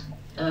all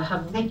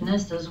have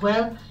witnessed as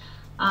well,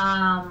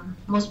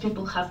 most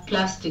people have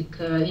plastic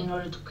in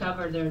order to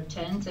cover their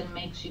tents and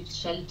makeshift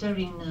shelter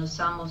in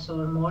Samos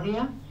or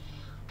Moria.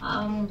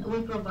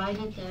 We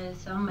provided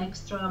some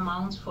extra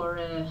amounts for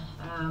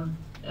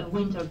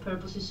winter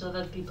purposes so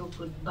that people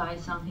could buy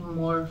something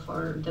more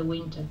for the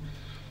winter.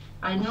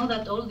 I know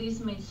that all this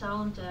may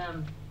sound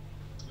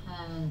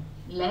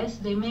less,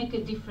 they make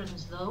a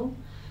difference though.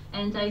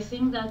 And I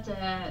think that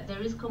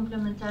there is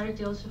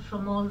complementarity also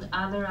from all the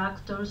other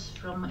actors,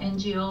 from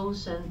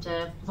NGOs and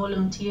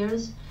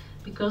volunteers,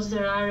 because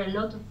there are a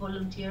lot of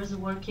volunteers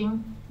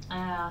working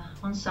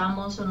on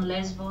Samos, on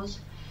Lesbos,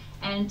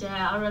 and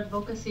our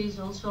advocacy is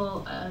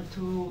also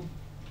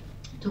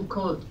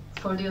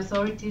for the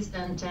authorities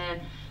and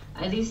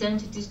these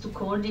entities to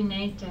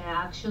coordinate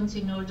actions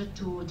in order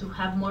to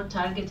have more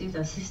targeted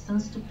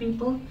assistance to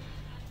people.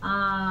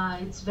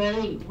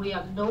 We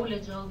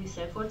acknowledge all these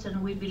efforts,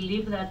 and we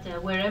believe that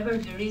wherever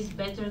there is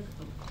better,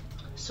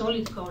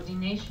 solid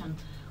coordination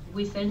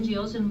with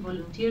NGOs and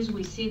volunteers,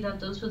 we see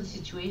that also the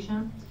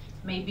situation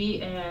may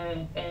be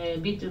a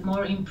bit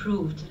more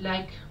improved.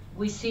 Like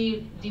we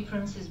see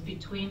differences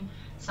between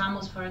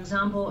Samos, for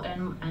example,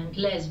 and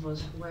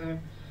Lesbos, where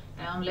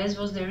on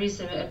Lesbos there is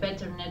a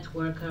better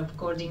network of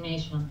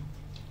coordination.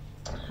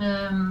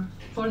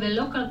 For the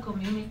local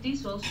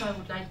communities, also I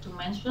would like to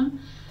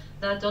mention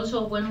that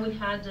also when we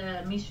had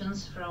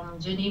missions from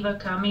Geneva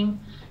coming,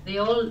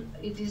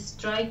 it is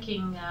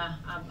striking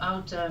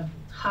about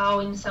how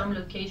in some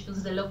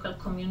locations the local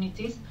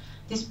communities,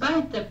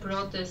 despite the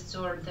protests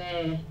or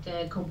the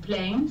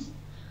complaints,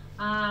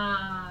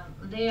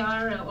 they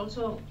are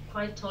also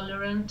quite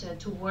tolerant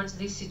towards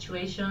this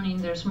situation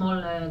in their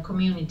small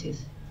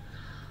communities.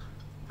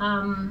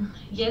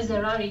 Yes,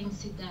 there are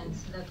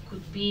incidents that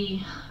could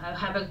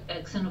have a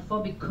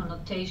xenophobic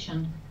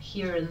connotation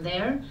here and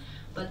there,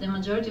 but the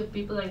majority of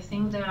people, I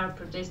think, they are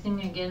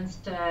protesting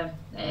against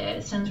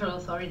central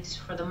authorities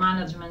for the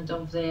management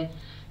of the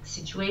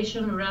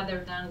situation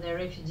rather than the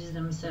refugees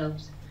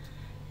themselves.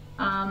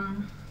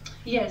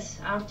 Yes,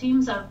 our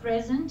teams are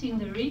present in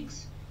the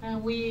RICs,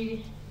 and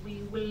we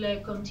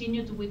will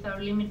continue with our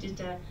limited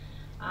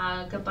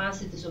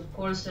capacities, of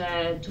course,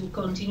 to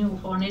continue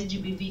on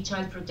SGBV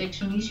child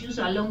protection issues,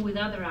 along with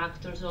other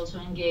actors also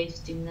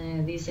engaged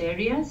in these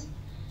areas,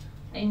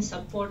 in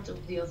support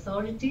of the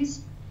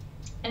authorities.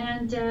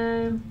 And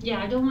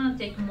yeah, I don't want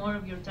to take more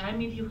of your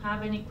time. If you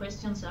have any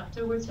questions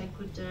afterwards, I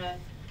could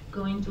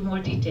go into more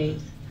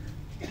details.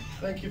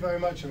 Thank you very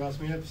much,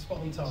 Erasmus. You're spot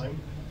on time.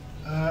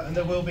 And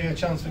there will be a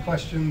chance for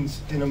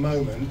questions in a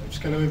moment. I'm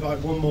just going to invite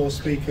one more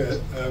speaker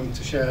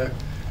to share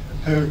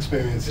her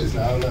experiences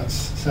now, and that's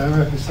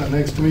Sarah, who's sat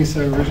next to me,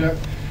 Sarah Rizak,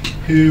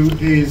 who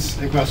is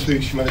a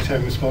grassroots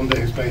humanitarian responder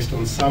who's based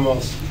on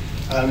Samos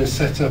and has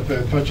set up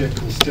a project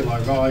called Still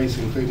I Rise,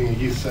 including a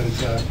youth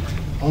centre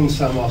on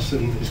Samos,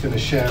 and is going to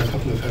share a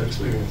couple of her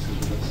experiences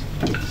with us.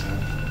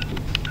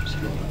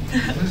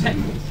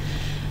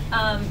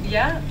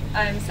 Yeah,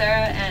 I'm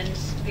Sarah, and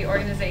the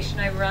organization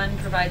I run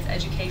provides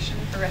education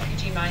for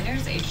refugee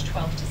minors aged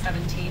 12 to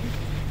 17.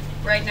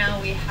 Right now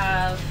we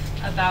have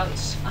about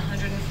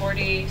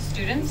 140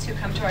 students who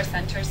come to our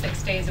center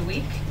 6 days a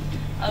week.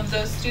 Of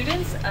those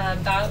students,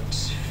 about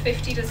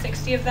 50 to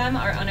 60 of them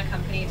are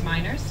unaccompanied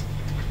minors.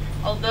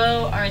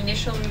 Although our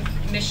initial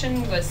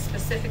mission was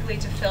specifically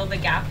to fill the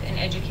gap in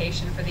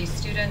education for these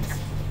students,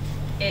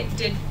 it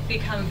did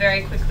become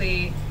very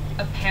quickly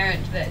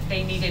apparent that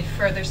they needed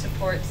further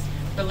supports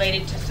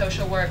related to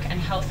social work and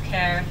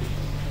healthcare,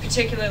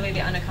 particularly the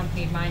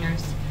unaccompanied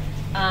minors.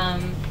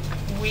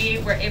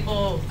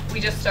 we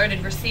just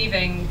started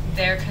receiving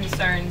their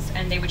concerns,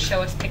 and they would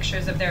show us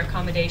pictures of their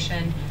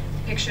accommodation,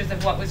 pictures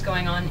of what was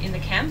going on in the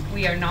camp.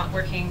 We are not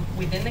working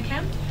within the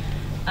camp.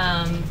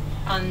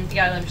 On the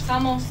island of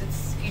Samos,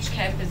 each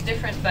camp is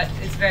different, but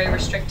it's very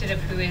restricted of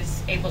who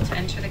is able to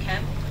enter the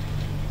camp.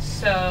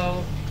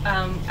 So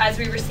as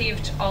we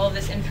received all of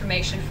this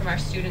information from our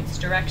students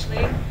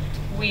directly,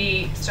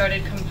 we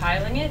started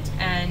compiling it,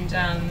 and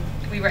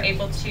we were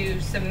able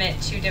to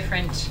submit to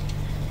different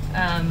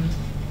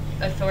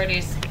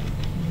authorities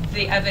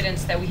the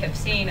evidence that we have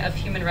seen of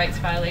human rights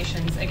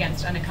violations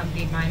against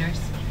unaccompanied minors.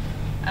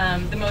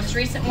 The most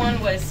recent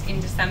one was in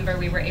December.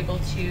 We were able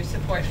to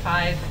support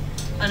 5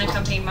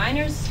 unaccompanied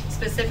minors,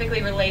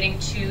 specifically relating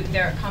to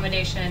their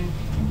accommodation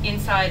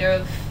inside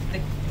of the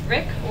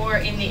RIC or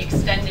in the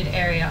extended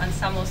area. On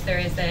Samos there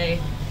is a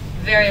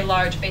very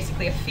large,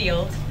 basically a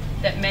field,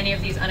 that many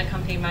of these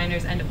unaccompanied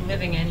minors end up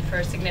living in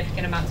for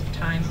significant amounts of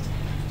time.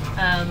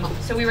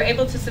 So we were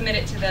able to submit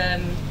it to the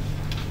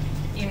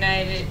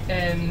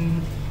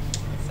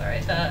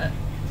the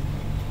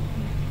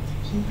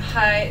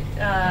High,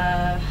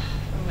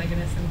 oh my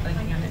goodness, I'm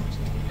blanking on it.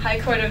 High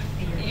Court of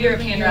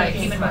European Rights,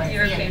 Human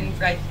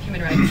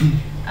Rights.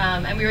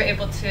 And we were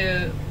able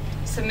to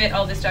submit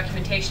all this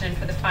documentation, and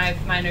for the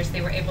 5 minors,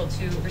 they were able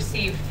to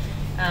receive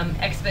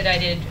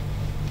expedited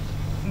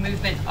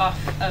movement off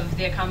of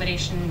the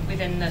accommodation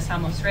within the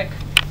Samos RIC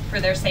for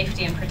their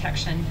safety and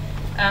protection,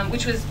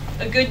 which was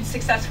a good,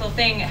 successful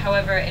thing.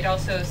 However, it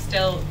also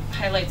still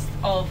highlights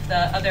all of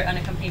the other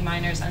unaccompanied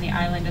minors on the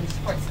island and the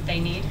supports that they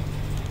need.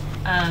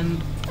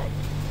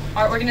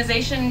 Our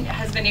organization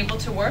has been able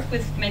to work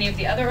with many of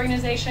the other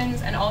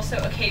organizations and also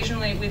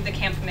occasionally with the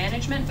camp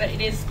management, but it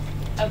is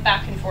a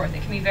back and forth.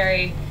 It can be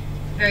very,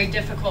 very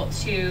difficult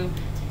to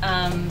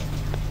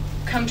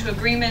come to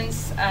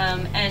agreements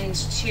and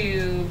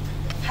to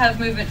have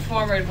movement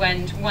forward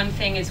when one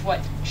thing is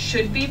what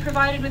should be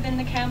provided within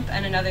the camp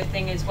and another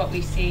thing is what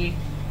we see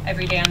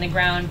every day on the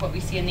ground, what we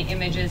see in the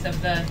images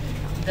of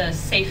the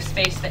safe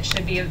space that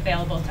should be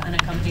available to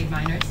unaccompanied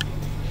minors.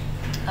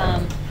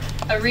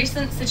 A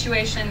recent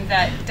situation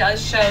that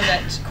does show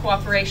that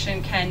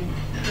cooperation can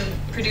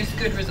produce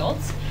good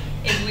results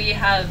is we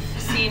have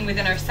seen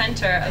within our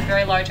center a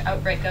very large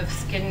outbreak of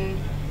skin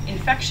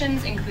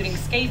infections, including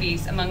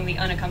scabies, among the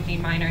unaccompanied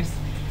minors.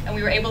 And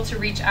we were able to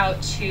reach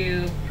out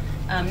to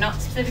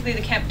not specifically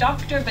the camp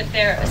doctor, but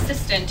their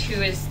assistant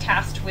who is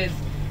tasked with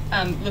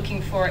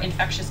looking for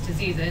infectious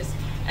diseases.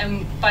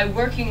 And by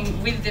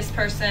working with this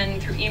person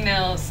through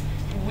emails,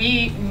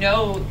 we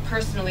know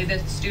personally the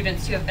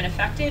students who have been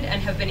affected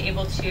and have been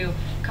able to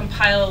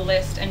compile a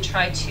list and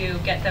try to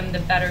get them the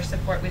better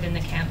support within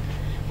the camp.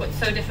 What's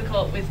so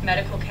difficult with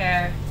medical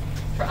care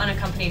for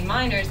unaccompanied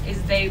minors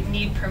is they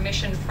need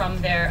permission from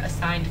their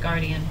assigned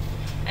guardian.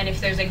 And if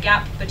there's a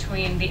gap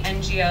between the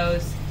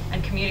NGOs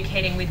and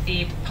communicating with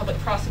the public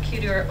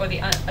prosecutor or the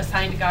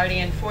assigned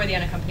guardian for the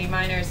unaccompanied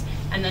minors,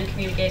 and then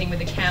communicating with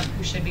the camp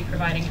who should be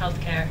providing health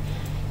care,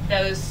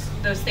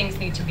 those things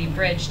need to be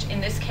bridged.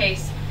 In this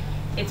case,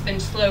 it's been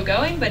slow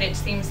going, but it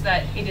seems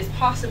that it is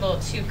possible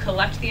to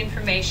collect the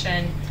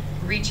information,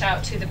 reach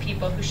out to the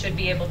people who should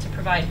be able to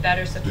provide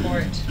better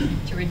support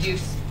to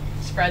reduce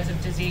spreads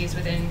of disease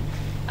within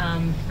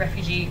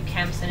refugee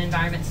camps and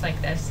environments like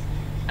this.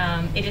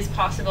 It is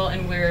possible,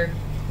 and we're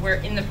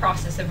in the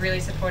process of really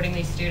supporting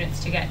these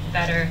students to get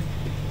better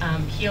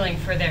healing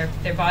for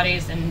their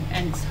bodies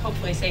and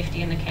hopefully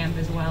safety in the camp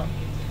as well.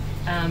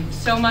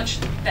 So much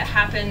that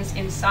happens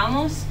in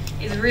Samos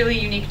is really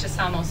unique to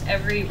Samos.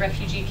 Every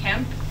refugee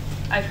camp,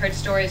 I've heard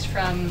stories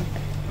from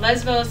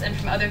Lesbos and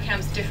from other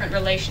camps, different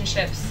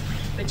relationships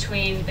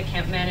between the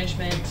camp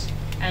management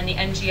and the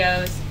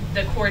NGOs,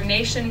 the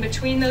coordination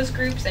between those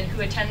groups and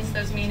who attends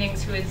those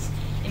meetings, who is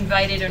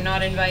invited or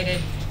not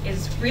invited,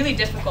 is really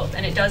difficult,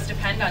 and it does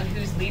depend on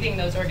who's leading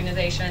those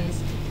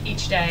organizations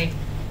each day.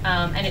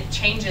 And it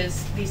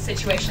changes. These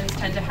situations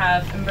tend to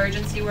have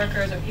emergency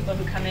workers or people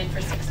who come in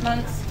for 6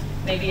 months,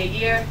 maybe a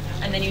year,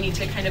 and then you need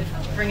to kind of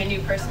bring a new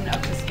person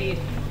up to speed.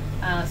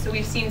 So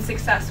we've seen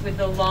success with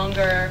the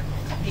longer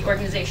the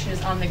organization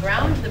is on the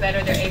ground, the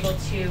better they're able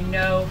to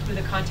know who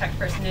the contact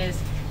person is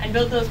and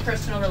build those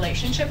personal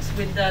relationships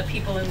with the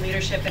people in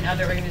leadership and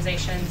other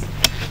organizations,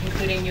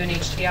 including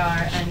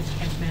UNHCR and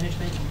camp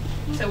management.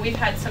 So we've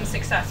had some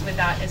success with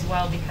that as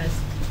well, because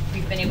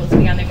we've been able to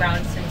be on the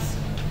ground since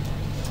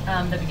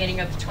the beginning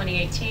of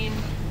 2018,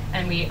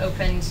 and we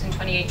opened in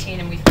 2018,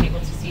 and we've been able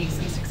to see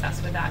some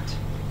success with that.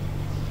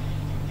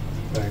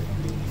 Right.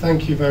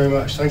 Thank you very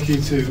much. Thank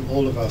you to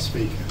all of our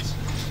speakers.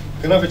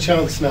 We're going to have a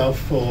chance now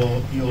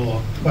for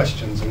your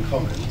questions and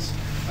comments.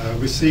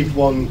 Received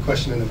one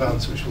question in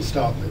advance, which we'll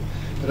start with,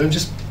 but I'll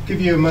just give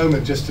you a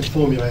moment just to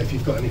formulate if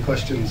you've got any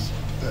questions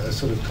that are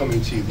sort of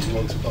coming to you that you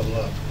want to bubble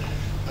up.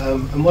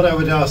 And what I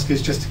would ask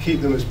is just to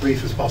keep them as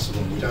brief as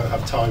possible. We don't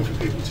have time for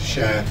people to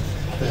share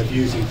their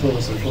views and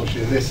thoughts,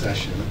 unfortunately, in this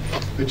session.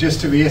 But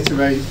just to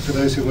reiterate, for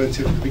those who went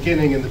to at the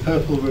beginning, in the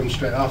purple room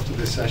straight after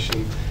this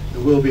session,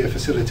 there will be a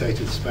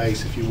facilitated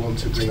space if you want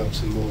to bring up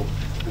some more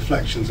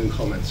reflections and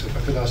comments. So if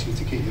I could ask you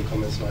to keep your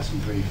comments nice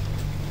and brief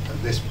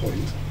at this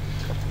point.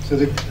 So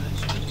the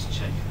just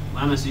check.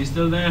 Manus, are you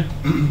still there?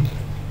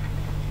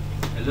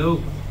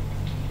 Hello?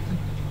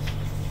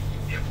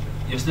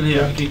 You're still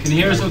here. Yeah. Can you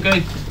hear us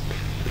okay?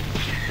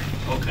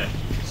 Okay.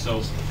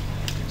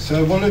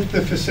 So one of the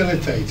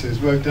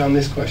facilitators wrote down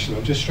this question.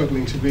 I'm just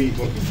struggling to read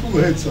one of the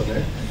words on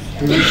it.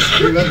 Who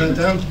wrote that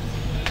down?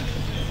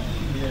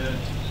 Yeah.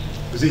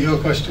 Was it your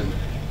question?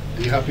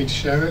 Are you happy to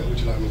share it, or would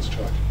you like me to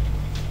try?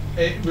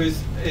 It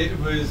was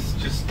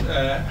just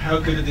how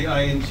good are the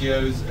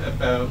NGOs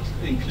about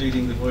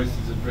including the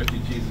voices of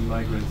refugees and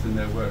migrants in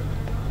their work?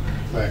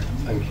 Right,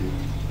 thank you.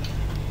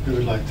 Who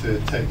would like to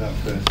take that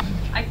first?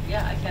 I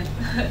can.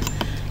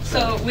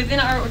 So within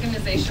our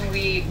organization,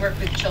 we work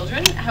with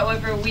children.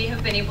 However, we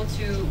have been able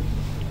to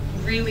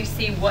really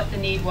see what the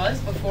need was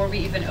before we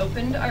even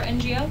opened our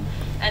NGO.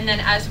 And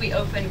then as we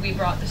opened, we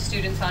brought the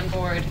students on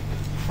board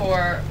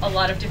for a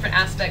lot of different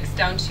aspects,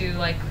 down to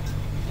like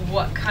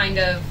what kind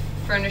of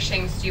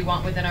furnishings do you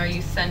want within our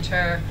youth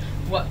center,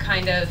 what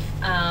kind of,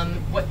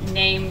 what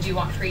name do you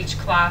want for each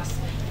class.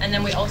 And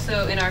then we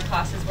also, in our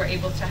classes, were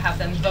able to have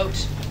them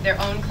vote their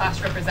own class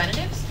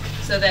representatives,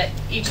 so that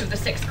each of the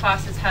 6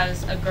 classes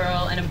has a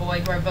girl and a boy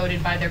who are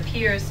voted by their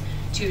peers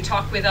to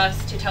talk with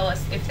us, to tell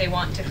us if they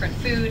want different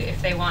food, if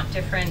they want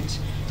different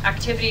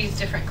activities,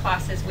 different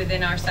classes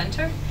within our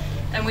center.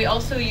 And we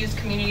also use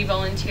community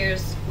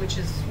volunteers, which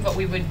is what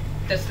we would,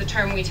 that's the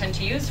term we tend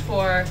to use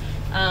for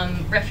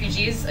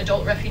refugees,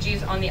 adult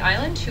refugees on the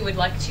island who would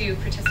like to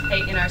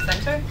participate in our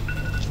center.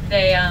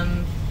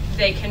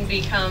 They can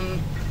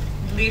become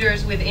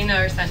leaders within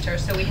our center.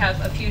 So we have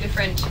a few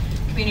different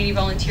community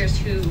volunteers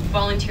who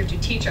volunteer to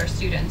teach our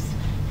students.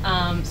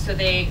 So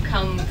they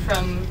come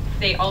from,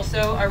 they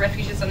also are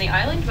refugees on the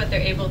island, but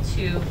they're able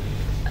to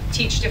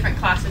teach different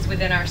classes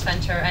within our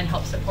center and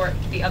help support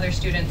the other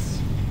students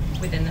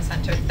within the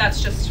center.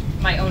 That's just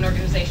my own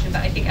organization,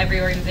 but I think every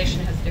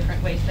organization has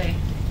different ways they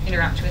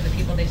interact with the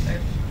people they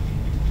serve.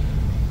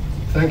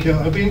 Thank you.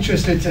 I'd be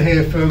interested to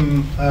hear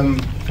from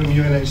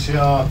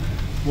UNHCR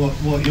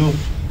what your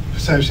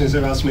perception is,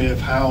 Erasmi, of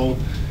how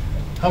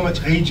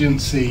much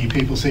agency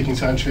people seeking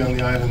sanctuary on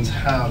the islands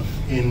have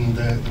in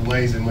the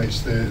ways in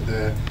which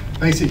the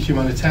basic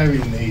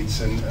humanitarian needs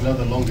and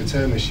other longer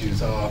term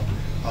issues are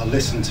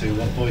listened to,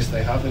 what voice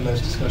they have in those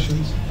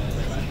discussions.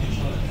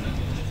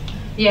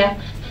 Yeah,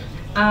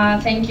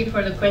 thank you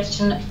for the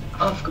question.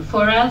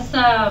 For us,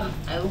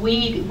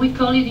 we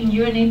call it in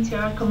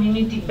UNHCR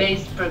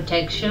community-based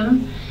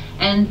protection,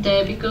 and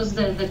because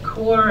the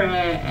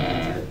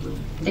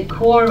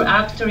core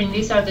actor in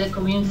this are the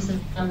communities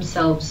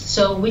themselves.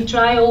 So we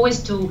try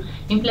always to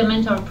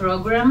implement our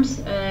programs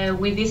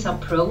with this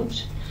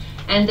approach,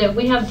 and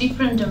we have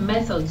different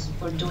methods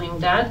for doing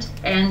that.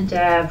 And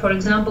for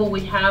example,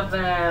 we have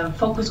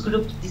focus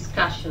group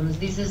discussions.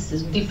 This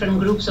is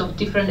different groups of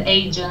different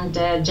age and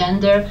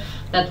gender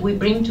that we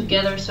bring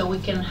together so we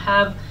can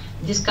have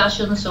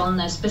discussions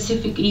on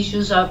specific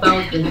issues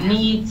about the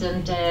needs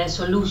and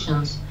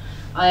solutions.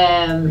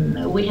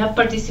 We have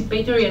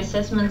participatory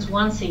assessments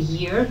once a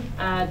year,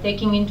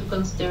 taking into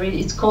consideration,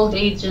 it's called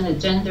age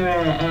and gender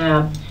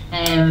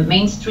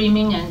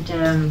mainstreaming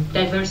and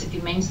diversity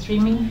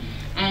mainstreaming,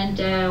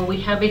 and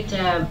we have it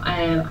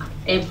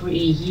every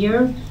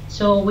year.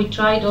 So we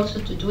tried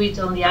also to do it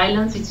on the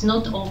islands. It's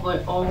not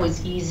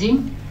always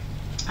easy,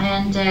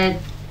 and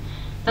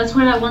that's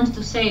what I wanted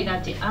to say,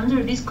 that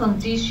under these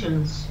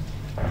conditions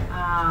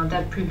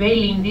that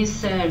prevail in these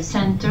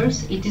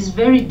centers, it is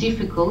very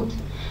difficult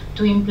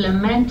to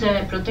implement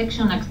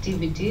protection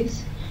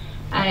activities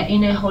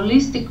in a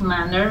holistic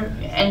manner,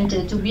 and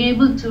to be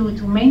able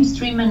to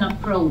mainstream an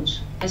approach,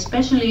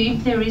 especially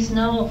if there is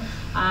no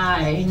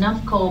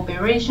enough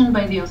cooperation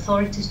by the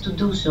authorities to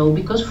do so.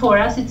 Because for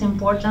us it's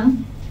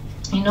important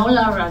in all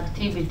our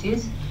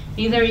activities,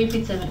 either if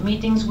it's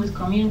meetings with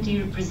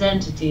community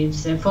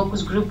representatives,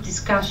 focus group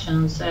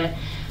discussions,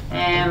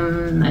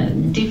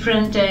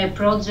 different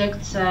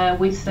projects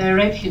with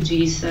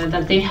refugees,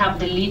 that they have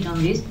the lead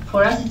on this.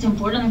 For us it's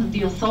important that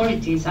the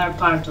authorities are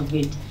part of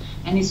it,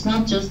 and it's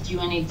not just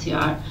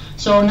UNHCR.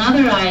 So on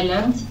other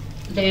islands,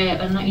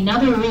 in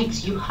other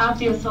rigs, you have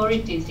the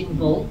authorities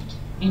involved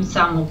in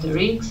some of the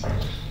rigs,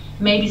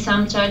 maybe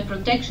some child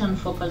protection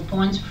focal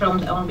points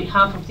on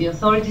behalf of the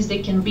authorities.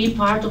 They can be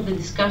part of the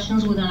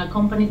discussions with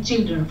unaccompanied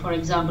children, for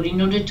example,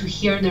 in order to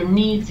hear their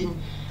needs in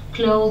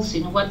clothes,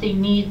 in what they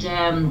need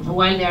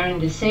while they are in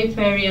the safe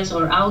areas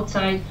or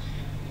outside.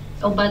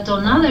 But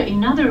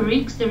in other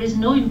rigs, there is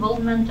no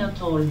involvement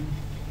at all.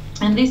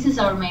 And this is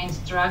our main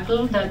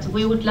struggle, that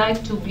we would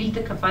like to build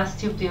the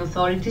capacity of the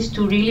authorities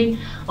to really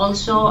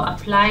also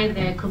apply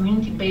the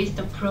community-based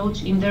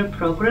approach in their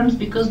programs,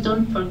 because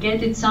don't forget,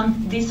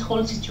 this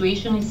whole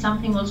situation is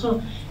something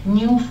also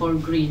new for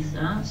Greece.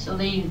 So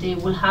they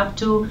will have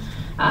to,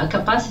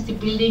 capacity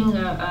building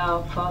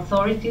for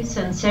authorities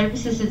and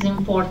services is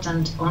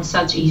important on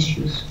such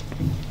issues.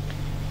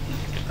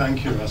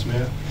 Thank you,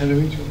 Rasmia.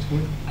 Hilary, do you want to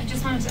comment? I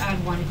just wanted to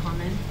add one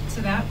comment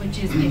to that,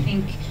 which is I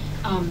think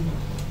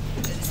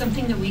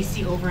something that we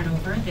see over and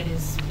over that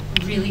is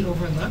really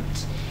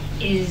overlooked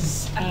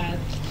is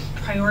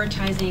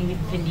prioritizing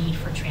the need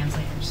for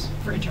translators,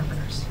 for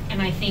interpreters.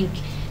 And I think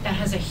that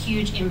has a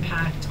huge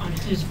impact on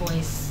whose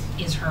voice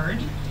is heard,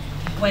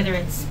 whether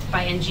it's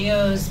by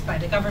NGOs, by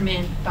the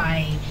government,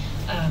 by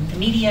the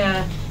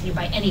media,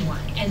 by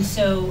anyone. And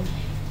so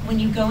when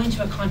you go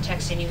into a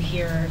context and you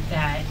hear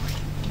that,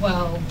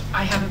 well,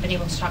 I haven't been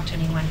able to talk to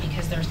anyone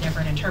because there's never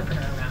an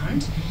interpreter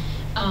around,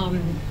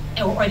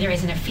 or there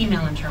isn't a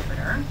female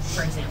interpreter,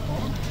 for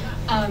example,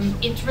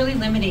 it's really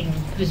limiting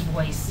whose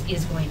voice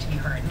is going to be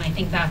heard. And I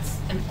think that's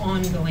an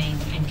ongoing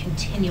and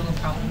continual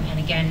problem. And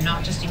again,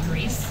 not just in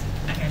Greece.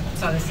 I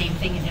saw the same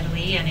thing in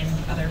Italy and in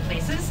other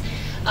places.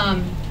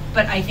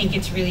 But I think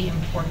it's really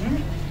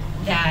important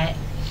that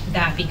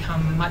that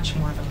become much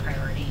more of a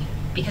priority.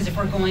 Because if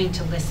we're going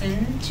to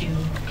listen to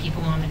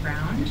people on the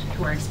ground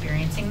who are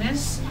experiencing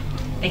this,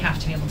 they have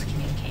to be able to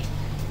communicate.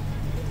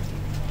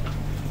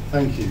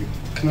 Thank you.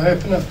 Can I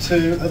open up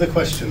to other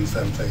questions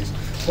then, please?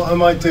 What I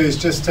might do is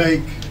just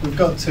take, we've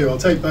got two, I'll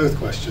take both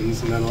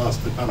questions and then I'll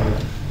ask the panel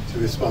to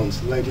respond.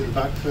 So the lady at the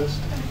back first.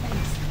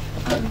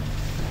 Thanks.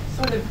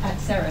 Sort of at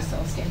Sarah, so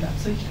I'll stand up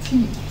so you can see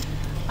me.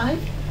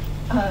 I've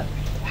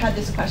had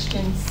this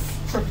question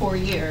for 4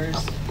 years,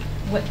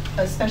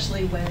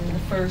 especially when the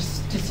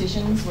first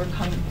decisions were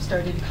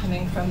started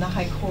coming from the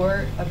High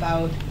Court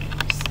about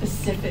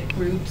specific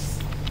groups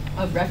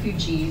of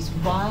refugees,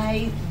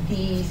 why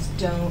these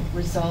don't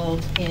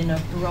result in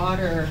a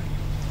broader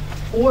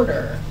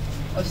order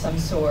of some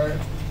sort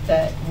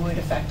that would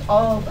affect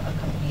all the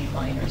accompanied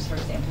minors. For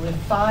example, if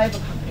 5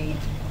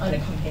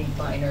 unaccompanied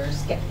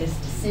minors get this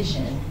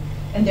decision,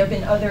 and there have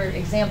been other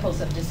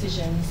examples of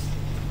decisions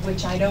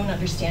which I don't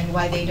understand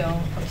why they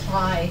don't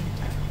apply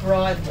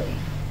broadly.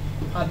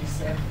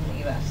 Obviously, I'm from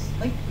the US,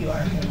 like you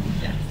are.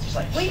 It's just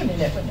like, wait a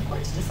minute, when the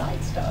courts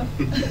decide stuff.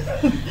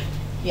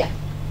 Yeah,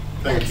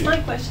 that's my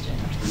question.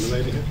 And the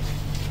lady here?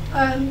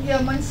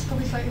 Yeah, mine's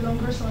probably slightly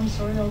longer, so I'm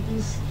sorry, I'll be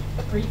as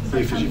brief as I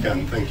can. Brief as you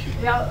can, thank you.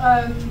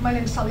 Yeah, my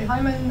name is Sally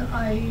Hyman.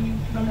 I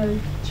run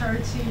a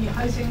charity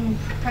housing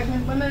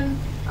pregnant women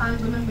and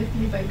women with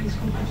new babies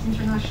called Birth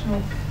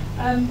International.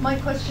 My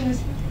question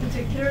is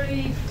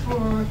particularly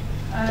for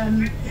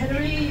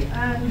Hilary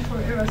and for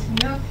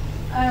Erasmia.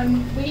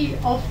 We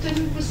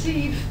often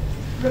receive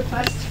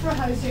requests for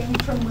housing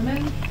from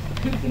women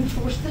who've been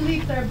forced to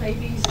leave their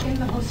babies in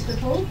the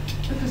hospital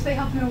because they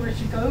have nowhere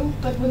to go,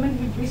 but women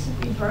who've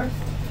recently birthed,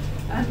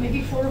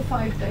 maybe 4 or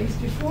 5 days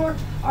before,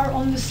 are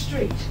on the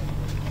street.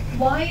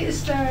 Why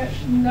is there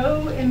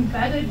no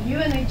embedded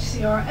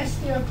UNHCR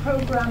SDR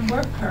program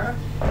worker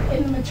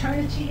in the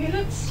maternity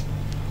units?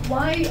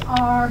 Why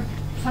are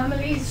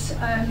families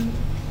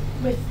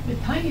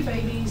with tiny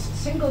babies,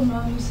 single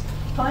mums,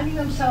 finding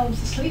themselves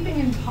sleeping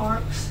in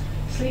parks,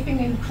 sleeping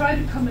in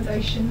crowded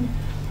accommodation,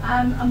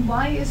 and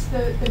why is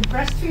the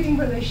breastfeeding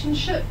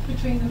relationship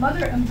between the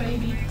mother and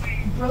baby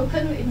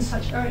broken in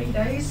such early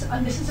days?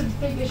 And this is a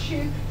big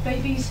issue.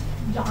 Babies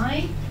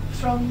die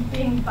from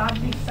being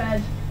badly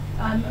fed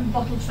and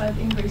bottle fed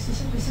in Greece.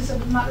 This is a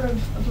matter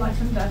of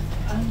life and death,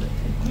 and it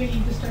really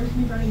disturbs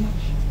me very much.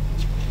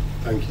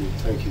 Thank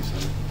you,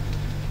 Sarah.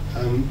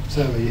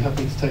 Sarah, are you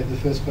happy to take the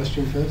first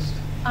question first?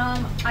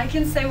 I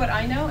can say what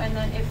I know, and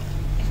then if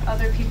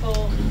other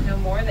people know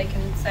more, they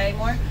can say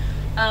more.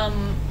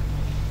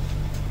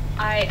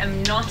 I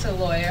am not a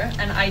lawyer,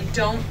 and I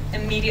don't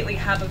immediately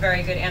have a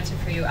very good answer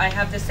for you. I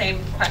have the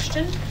same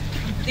question.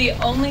 The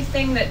only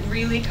thing that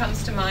really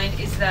comes to mind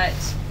is that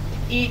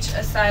each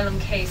asylum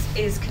case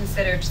is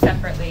considered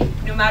separately.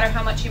 No matter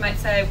how much you might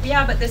say,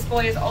 yeah, but this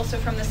boy is also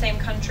from the same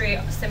country,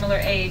 similar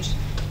age,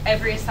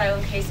 every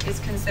asylum case is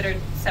considered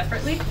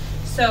separately.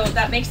 So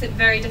that makes it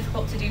very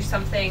difficult to do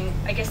something,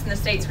 I guess in the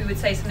States we would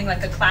say something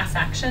like a class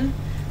action,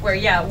 where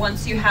yeah,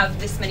 once you have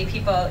this many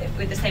people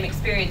with the same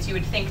experience, you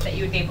would think that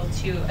you would be able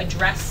to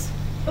address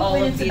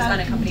all of these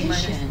unaccompanied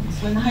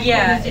minors. When the High Court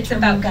has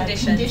determined that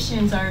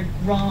conditions are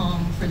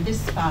wrong for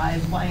this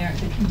 5, why aren't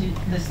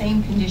the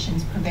same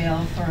conditions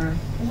prevail for?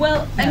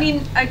 Well, yeah. I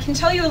mean, I can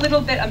tell you a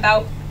little bit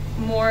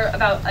more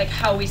about like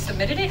how we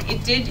submitted it.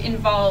 It did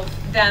involve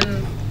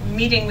them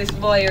meeting with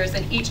lawyers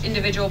and each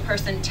individual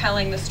person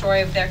telling the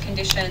story of their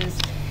conditions,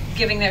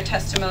 giving their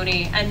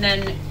testimony, and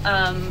then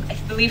I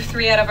believe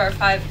 3 out of our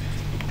 5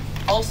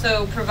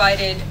 also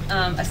provided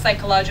a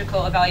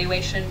psychological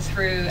evaluation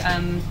through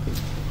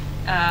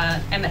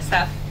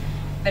MSF,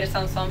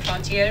 Médecins Sans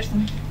Frontières.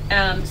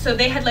 So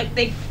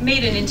they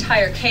made an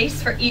entire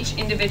case for each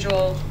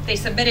individual. They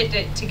submitted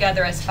it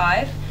together as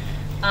 5.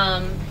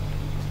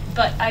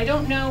 But I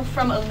don't know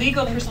from a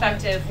legal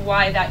perspective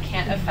why that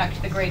can't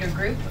affect the greater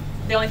group.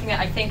 The only thing that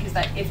I think is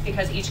that it's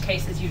because each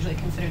case is usually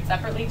considered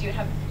separately. Do you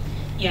have?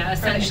 Yeah,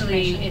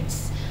 essentially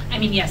it's, I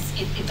mean, yes,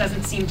 it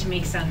doesn't seem to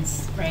make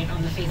sense, right,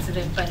 on the face of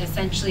it, but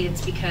essentially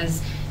it's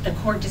because the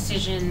court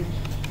decision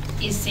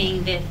is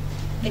saying that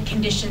the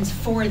conditions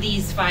for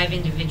these 5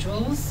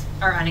 individuals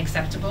are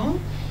unacceptable,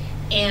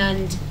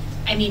 and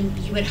I mean,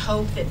 you would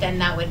hope that then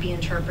that would be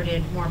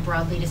interpreted more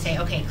broadly to say,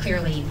 okay,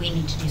 clearly we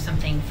need to do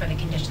something for the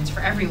conditions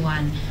for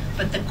everyone,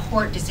 but the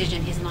court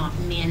decision is not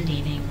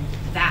mandating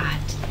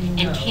that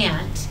and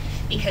can't,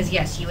 because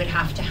yes, you would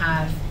have to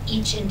have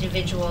each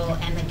individual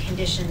and the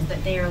conditions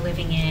that they are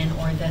living in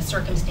or the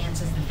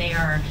circumstances that they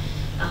are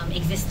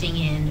existing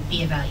in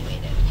be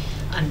evaluated,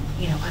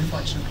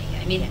 unfortunately.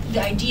 I mean,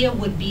 the idea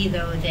would be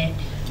though that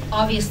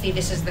obviously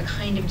this is the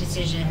kind of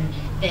decision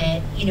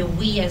that,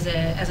 we as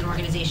an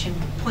organization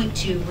point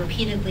to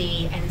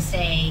repeatedly and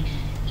say,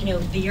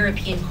 the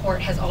European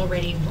Court has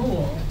already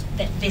ruled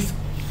that this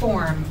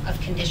form of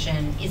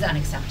condition is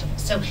unacceptable.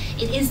 So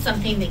it is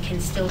something that can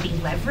still be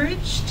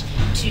leveraged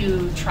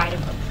to try to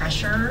put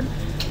pressure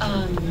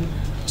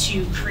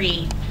to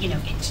create,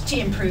 to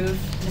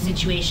improve the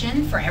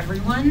situation for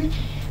everyone.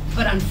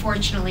 But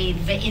unfortunately,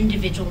 the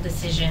individual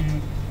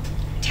decision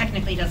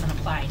technically doesn't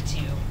apply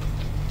to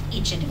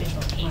each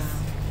individual case.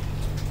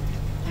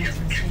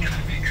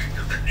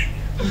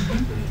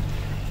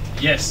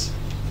 Yes.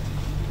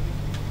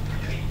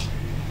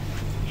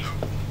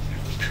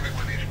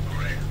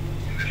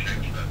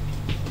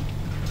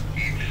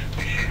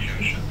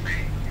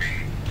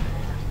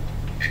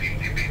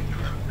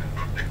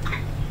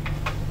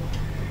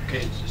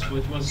 Okay, just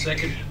wait 1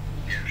 second.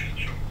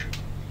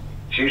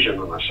 Decision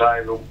on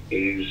asylum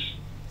is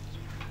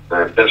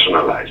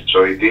personalized,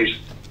 so it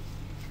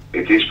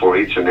is for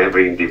each and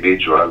every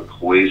individual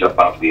who is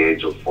above the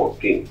age of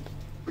 14,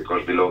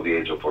 because below the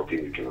age of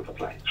 14 you cannot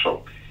apply.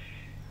 So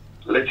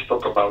let's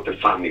talk about a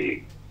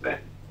family then.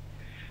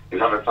 You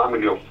have a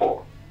family of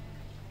 4.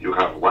 You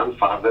have one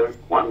father,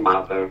 one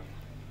mother,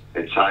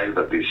 a child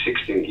that is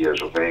 16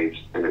 years of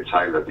age, and a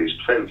child that is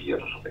 12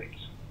 years of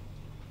age.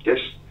 Yes?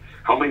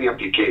 How many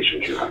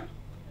applications you have?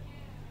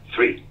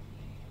 3.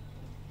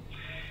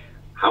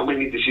 How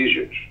many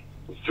decisions?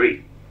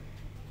 3.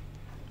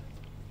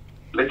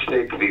 Let's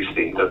take this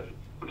thing that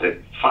the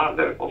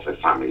father of the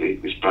family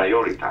is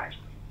prioritized,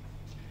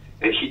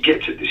 and he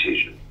gets a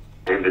decision,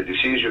 and the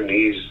decision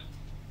is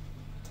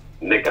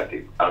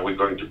negative. Are we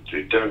going to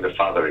return the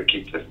father and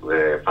keep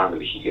the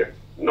family here?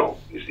 No,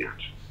 is the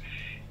answer.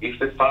 If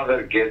the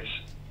father gets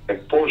a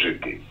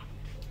positive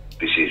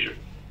decision,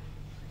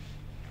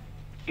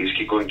 is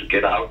he going to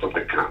get out of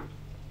the camp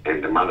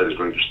and the mother is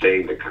going to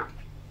stay in the camp?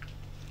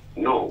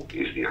 No,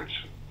 is the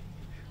answer.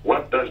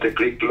 What does the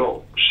Greek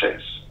law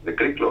says? The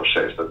Greek law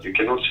says that you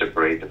cannot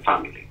separate a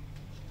family.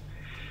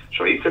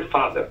 So if the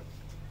father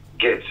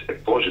gets a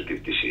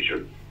positive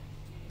decision,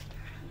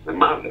 the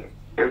mother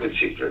and the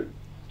children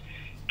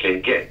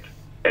can get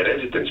a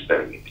residence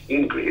permit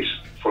in Greece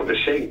for the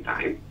same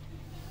time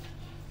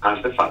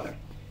as the father.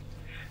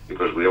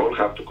 Because we all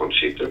have to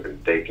consider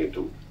and take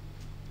into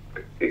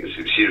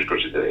serious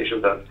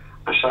consideration that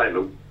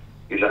asylum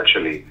is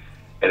actually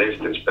a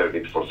residence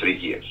permit for 3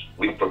 years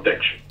with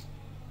protection.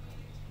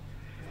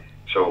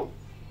 So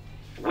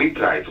we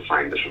try to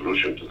find a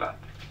solution to that.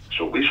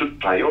 So we should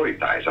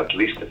prioritize at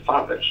least the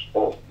fathers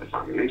of the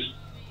families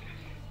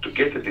to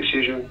get a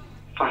decision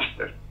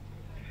faster.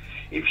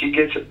 If he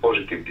gets a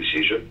positive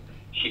decision,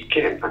 he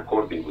can,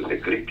 according with the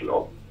Greek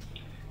law,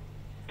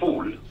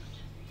 pull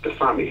the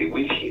family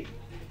with him.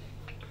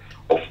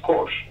 Of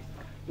course,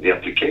 the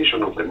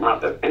application of the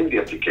mother and the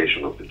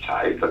application of the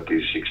child that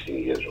is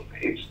 16 years of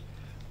age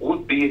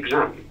would be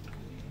examined,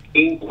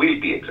 will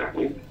be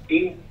examined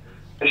in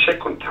a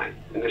second time,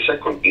 in a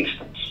second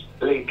instance,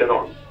 later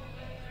on.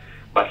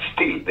 But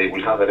still, they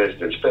will have a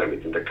residence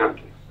permit in the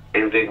country,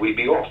 and they will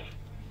be off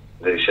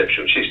the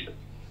reception system.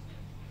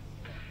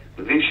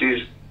 This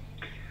is,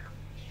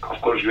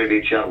 of course,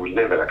 UNHCR will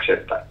never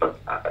accept that, but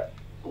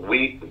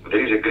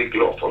there is a Greek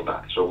law for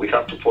that, so we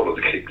have to follow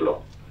the Greek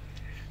law.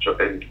 So,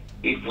 and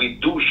if we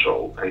do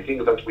so, I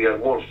think that we are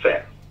more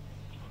fair.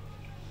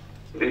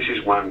 This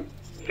is one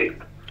thing.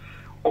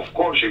 Of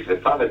course, if the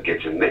father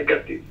gets a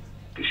negative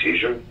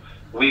decision,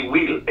 we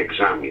will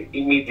examine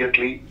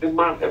immediately the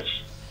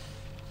mother's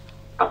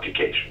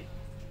application.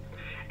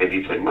 And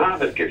if the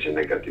mother gets a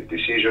negative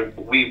decision,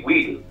 we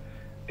will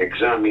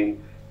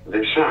examine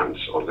the son's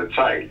or the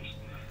child's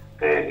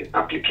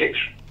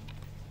application.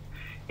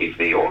 If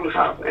they all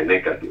have a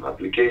negative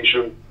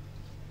application,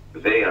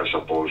 they are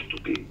supposed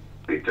to be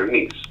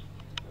returnees.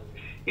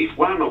 If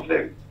one of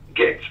them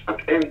gets,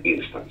 at any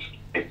instance,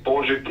 a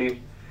positive,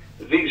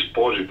 this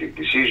positive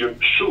decision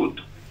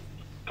should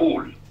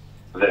pull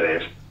the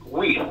rest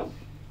with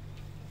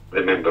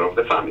the member of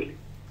the family.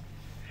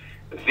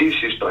 This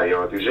is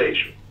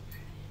prioritization,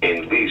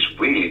 and this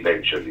will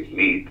eventually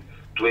lead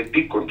to a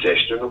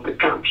decongestion of the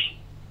camps.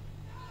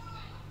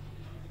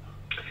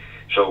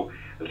 So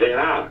there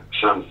are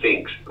some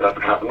things that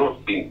have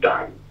not been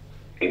done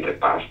in the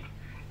past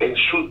and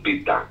should be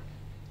done.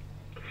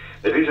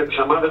 There is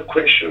some other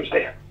questions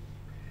there.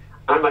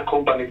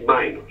 Unaccompanied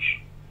minors.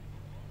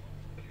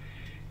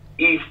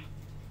 If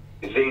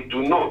they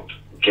do not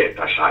get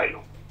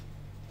asylum,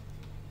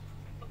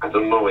 I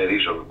don't know a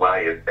reason why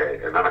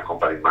an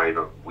unaccompanied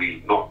minor will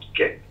not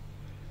get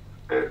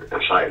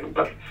asylum,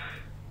 but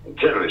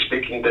generally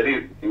speaking, there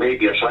is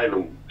maybe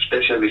asylum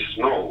specialists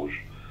knows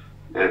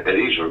a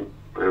reason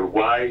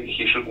why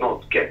he should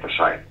not get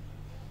asylum.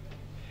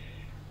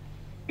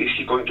 Is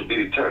he going to be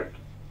returned?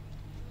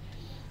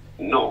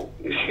 No,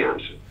 is the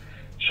answer.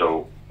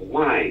 So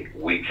why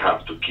we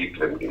have to keep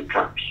them in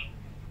camps?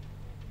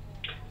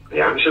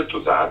 The answer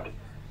to that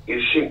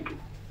is simple.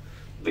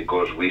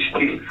 Because we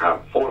still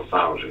have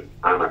 4,000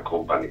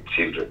 unaccompanied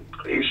children in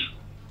Greece,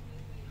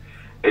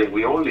 and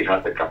we only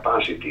have the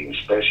capacity in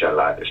special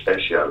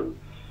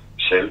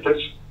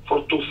shelters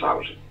for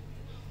 2,000.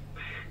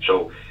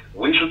 So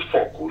we should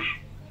focus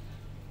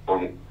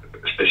on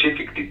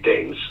specific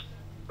details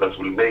that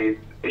will make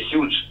a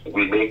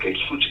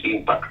huge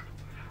impact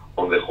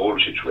on the whole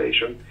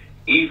situation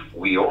if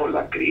we all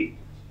agree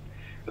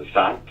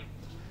that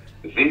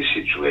this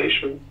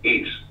situation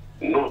is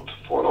not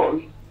for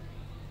all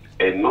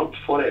and not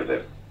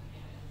forever.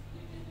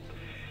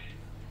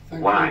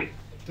 Why?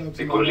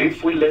 Because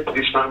if we let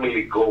this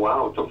family go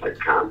out of the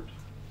camp,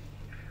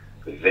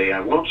 they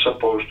are not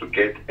supposed to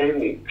get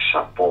any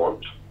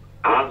support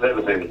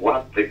other than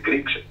what the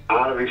Greeks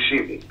are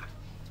receiving.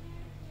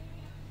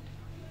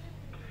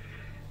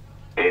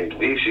 And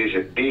this is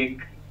a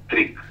big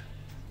trick.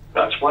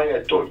 That's why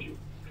I told you,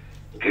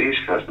 Greece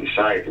has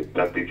decided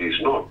that it is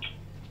not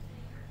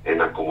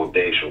an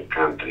accommodation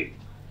country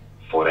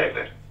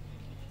forever.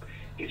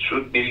 It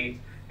should be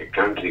a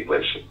country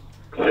where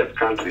third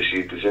country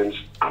citizens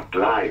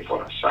apply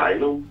for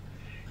asylum,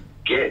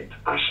 get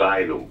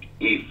asylum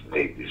if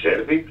they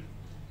deserve it,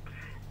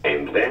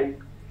 and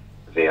then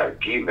they are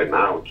given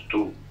out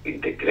to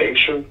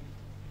integration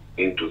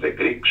into the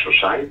Greek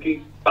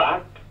society,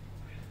 but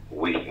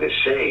with the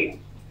same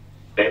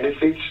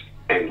benefits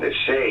and the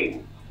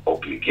same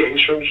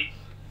obligations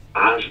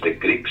as the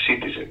Greek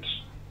citizens.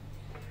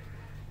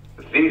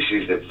 This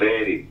is a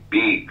very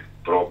big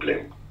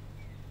problem.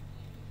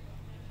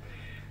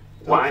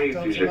 Why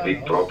it is a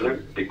big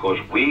problem? Because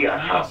we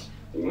have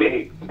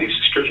made this,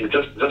 excuse me,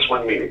 just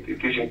 1 minute.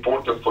 It is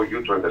important for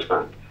you to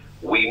understand.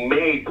 We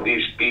made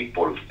these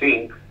people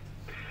think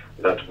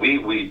that we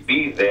will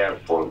be there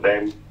for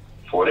them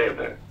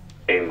forever.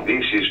 And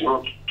this is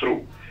not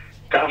true.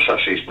 Cash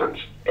assistance,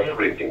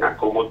 everything,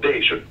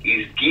 accommodation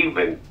is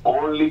given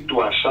only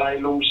to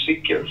asylum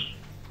seekers.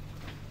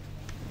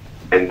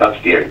 And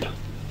that's the end.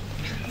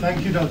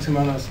 Thank you, Dr.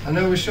 Manos. I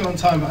know we're short on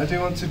time, but I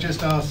do want to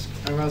just ask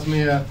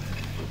Erasmia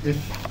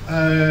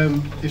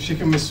if she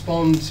can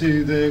respond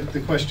to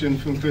the question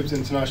from Cribs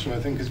International.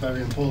 I think is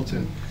very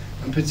important.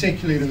 And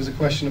particularly there was a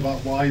question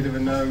about why there are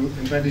no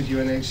embedded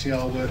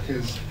UNHCR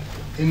workers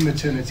in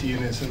maternity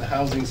units and the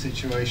housing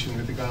situation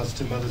with regards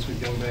to mothers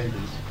with young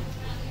babies.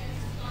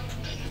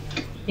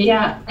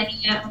 Yeah,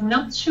 I'm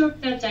not sure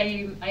that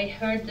I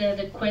heard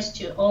the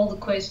question, all the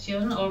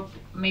question, or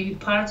maybe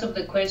parts of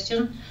the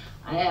question.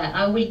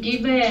 I will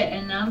give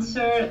an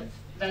answer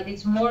that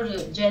is more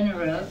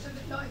general.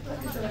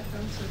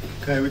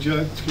 Okay,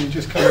 can you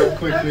just come up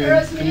quickly?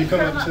 Can you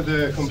come up to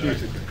the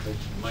computer quickly?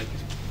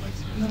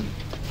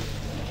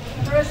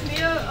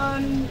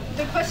 Erasmia,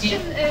 the question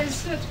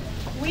is that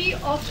we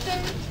often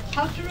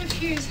have to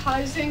refuse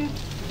housing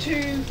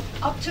to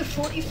up to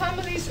 40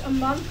 families a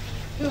month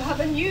who have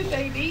a new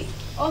baby.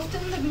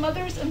 Often the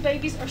mothers and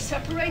babies are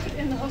separated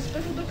in the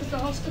hospital because the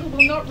hospital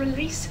will not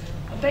release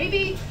a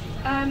baby,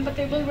 but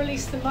they will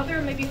release the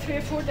mother maybe 3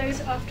 or 4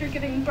 days after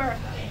giving birth.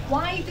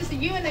 Why does the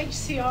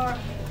UNHCR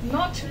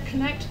not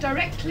connect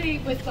directly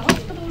with the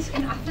hospitals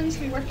in Athens?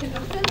 We work in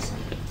Athens,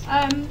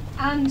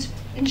 and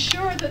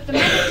ensure that the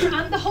mothers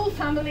and the whole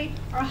family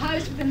are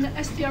housed within the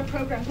SDR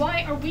program.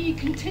 Why are we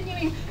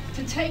continuing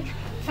to take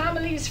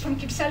families from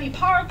Kipseli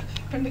Park,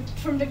 from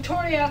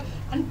Victoria,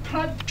 and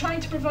trying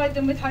to provide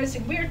them with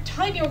housing? We're a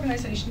tiny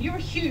organisation. You're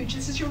huge.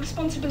 This is your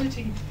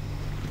responsibility.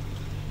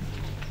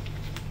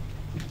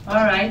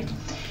 All right.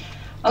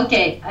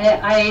 Okay,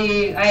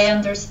 I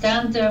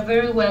understand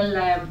very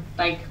well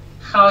like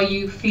how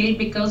you feel,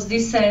 because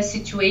this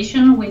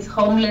situation with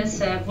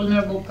homeless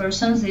vulnerable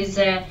persons is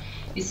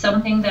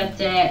something that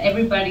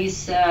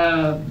everybody's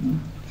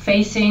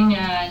facing,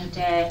 and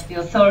the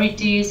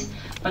authorities,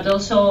 but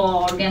also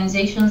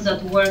organizations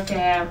that work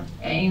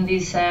in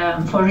this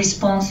for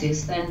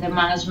responses and the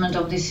management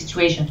of this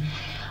situation.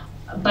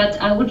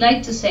 But I would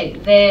like to say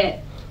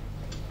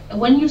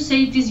when you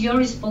say it is your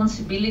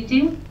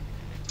responsibility,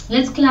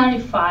 let's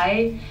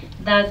clarify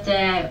that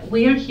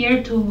we are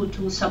here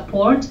to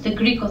support the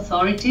Greek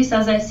authorities,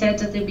 as I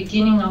said at the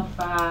beginning of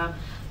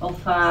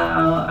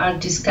our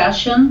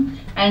discussion,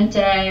 and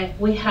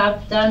we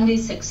have done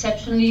this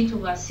exceptionally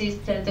to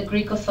assist the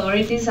Greek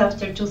authorities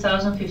after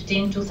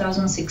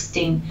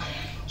 2015-2016.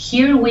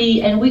 Here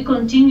we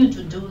continue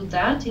to do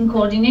that in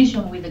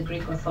coordination with the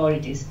Greek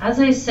authorities. As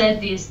I said,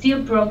 the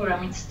STIA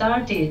program, it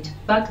started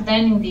back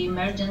then in the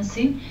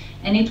emergency,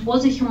 and it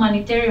was a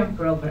humanitarian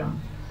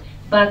program.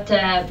 But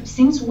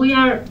since we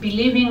are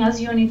believing as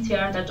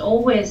UNHCR that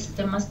always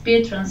there must be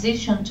a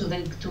transition to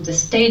the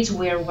states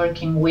we are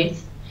working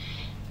with,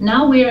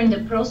 now we are in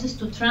the process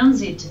to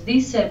transit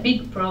these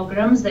big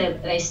programs, the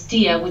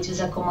STIA, which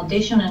is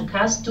accommodation and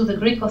cash, to the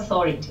Greek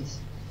authorities.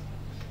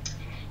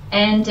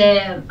 And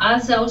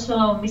as also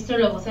Mr.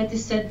 Logothetis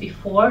said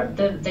before,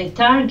 the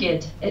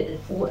target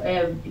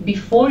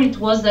before it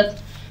was that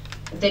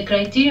the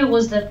criteria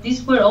was that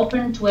these were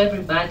open to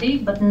everybody,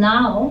 but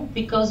now,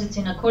 because it's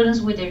in accordance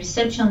with the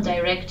Reception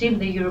Directive,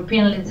 the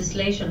European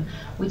legislation,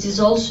 which is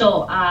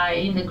also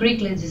in the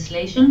Greek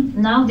legislation,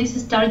 now this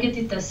is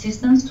targeted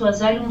assistance to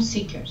asylum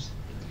seekers.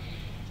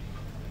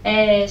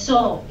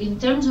 So, in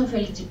terms of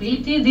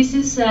eligibility, this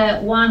is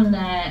one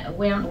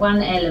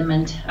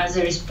element as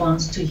a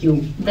response to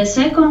you. The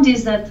second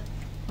is that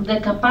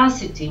the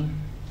capacity,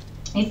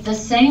 it's the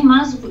same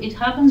as it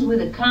happens with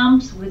the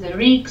camps, with the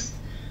rigs,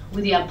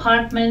 with the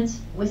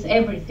apartments, with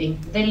everything.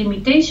 The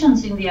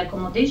limitations in the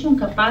accommodation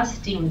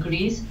capacity in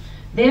Greece,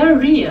 they are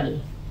real.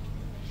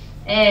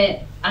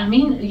 I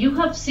mean, you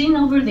have seen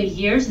over the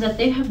years that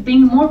there have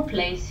been more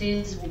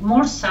places,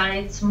 more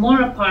sites,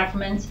 more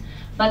apartments,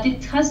 but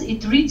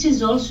it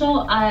reaches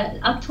also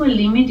up to a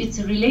limit. It's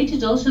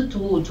related also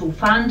to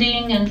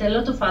funding and a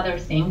lot of other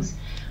things.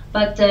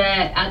 But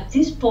at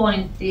this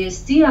point, the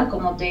ST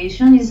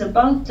accommodation is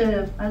about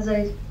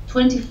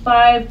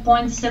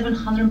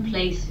 25,700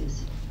 places.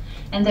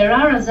 And there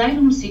are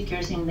asylum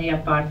seekers in the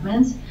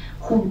apartments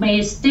who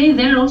may stay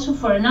there also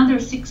for another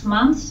 6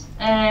 months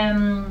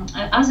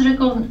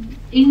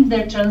in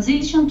their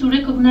transition to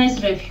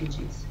recognized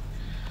refugees.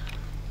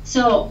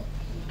 So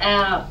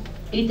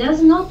it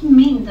does not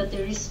mean that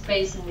there is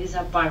space in these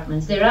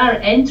apartments. There are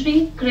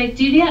entry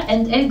criteria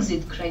and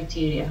exit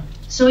criteria.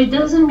 So it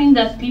doesn't mean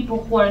that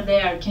people who are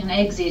there can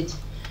exit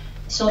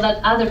so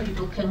that other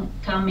people can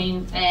come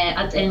in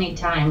at any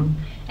time.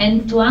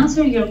 And to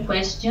answer your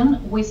question,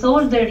 with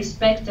all the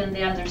respect and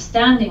the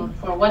understanding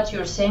for what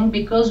you're saying,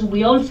 because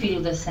we all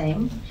feel the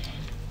same,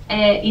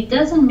 it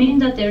doesn't mean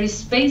that there is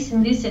space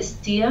in this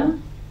STIA,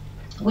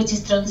 which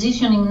is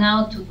transitioning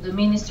now to the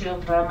Ministry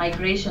of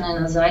Migration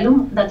and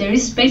Asylum, that there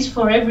is space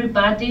for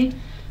everybody,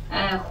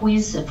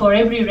 for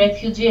every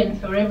refugee and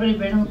for every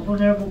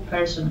vulnerable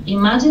person.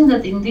 Imagine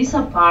that in these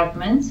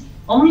apartments,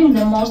 only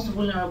the most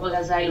vulnerable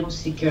asylum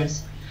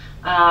seekers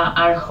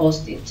are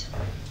hosted.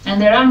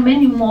 And there are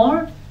many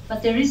more,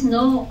 but there is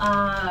no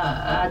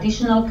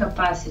additional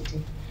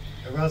capacity.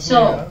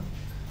 So,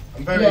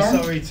 I'm very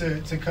sorry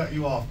to cut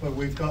you off, but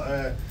we've got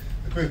a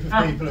group of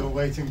people who are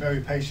waiting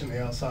very patiently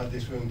outside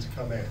this room to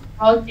come in.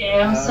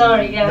 Okay, I'm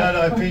sorry. Yeah.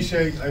 No, I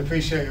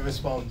appreciate your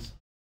response.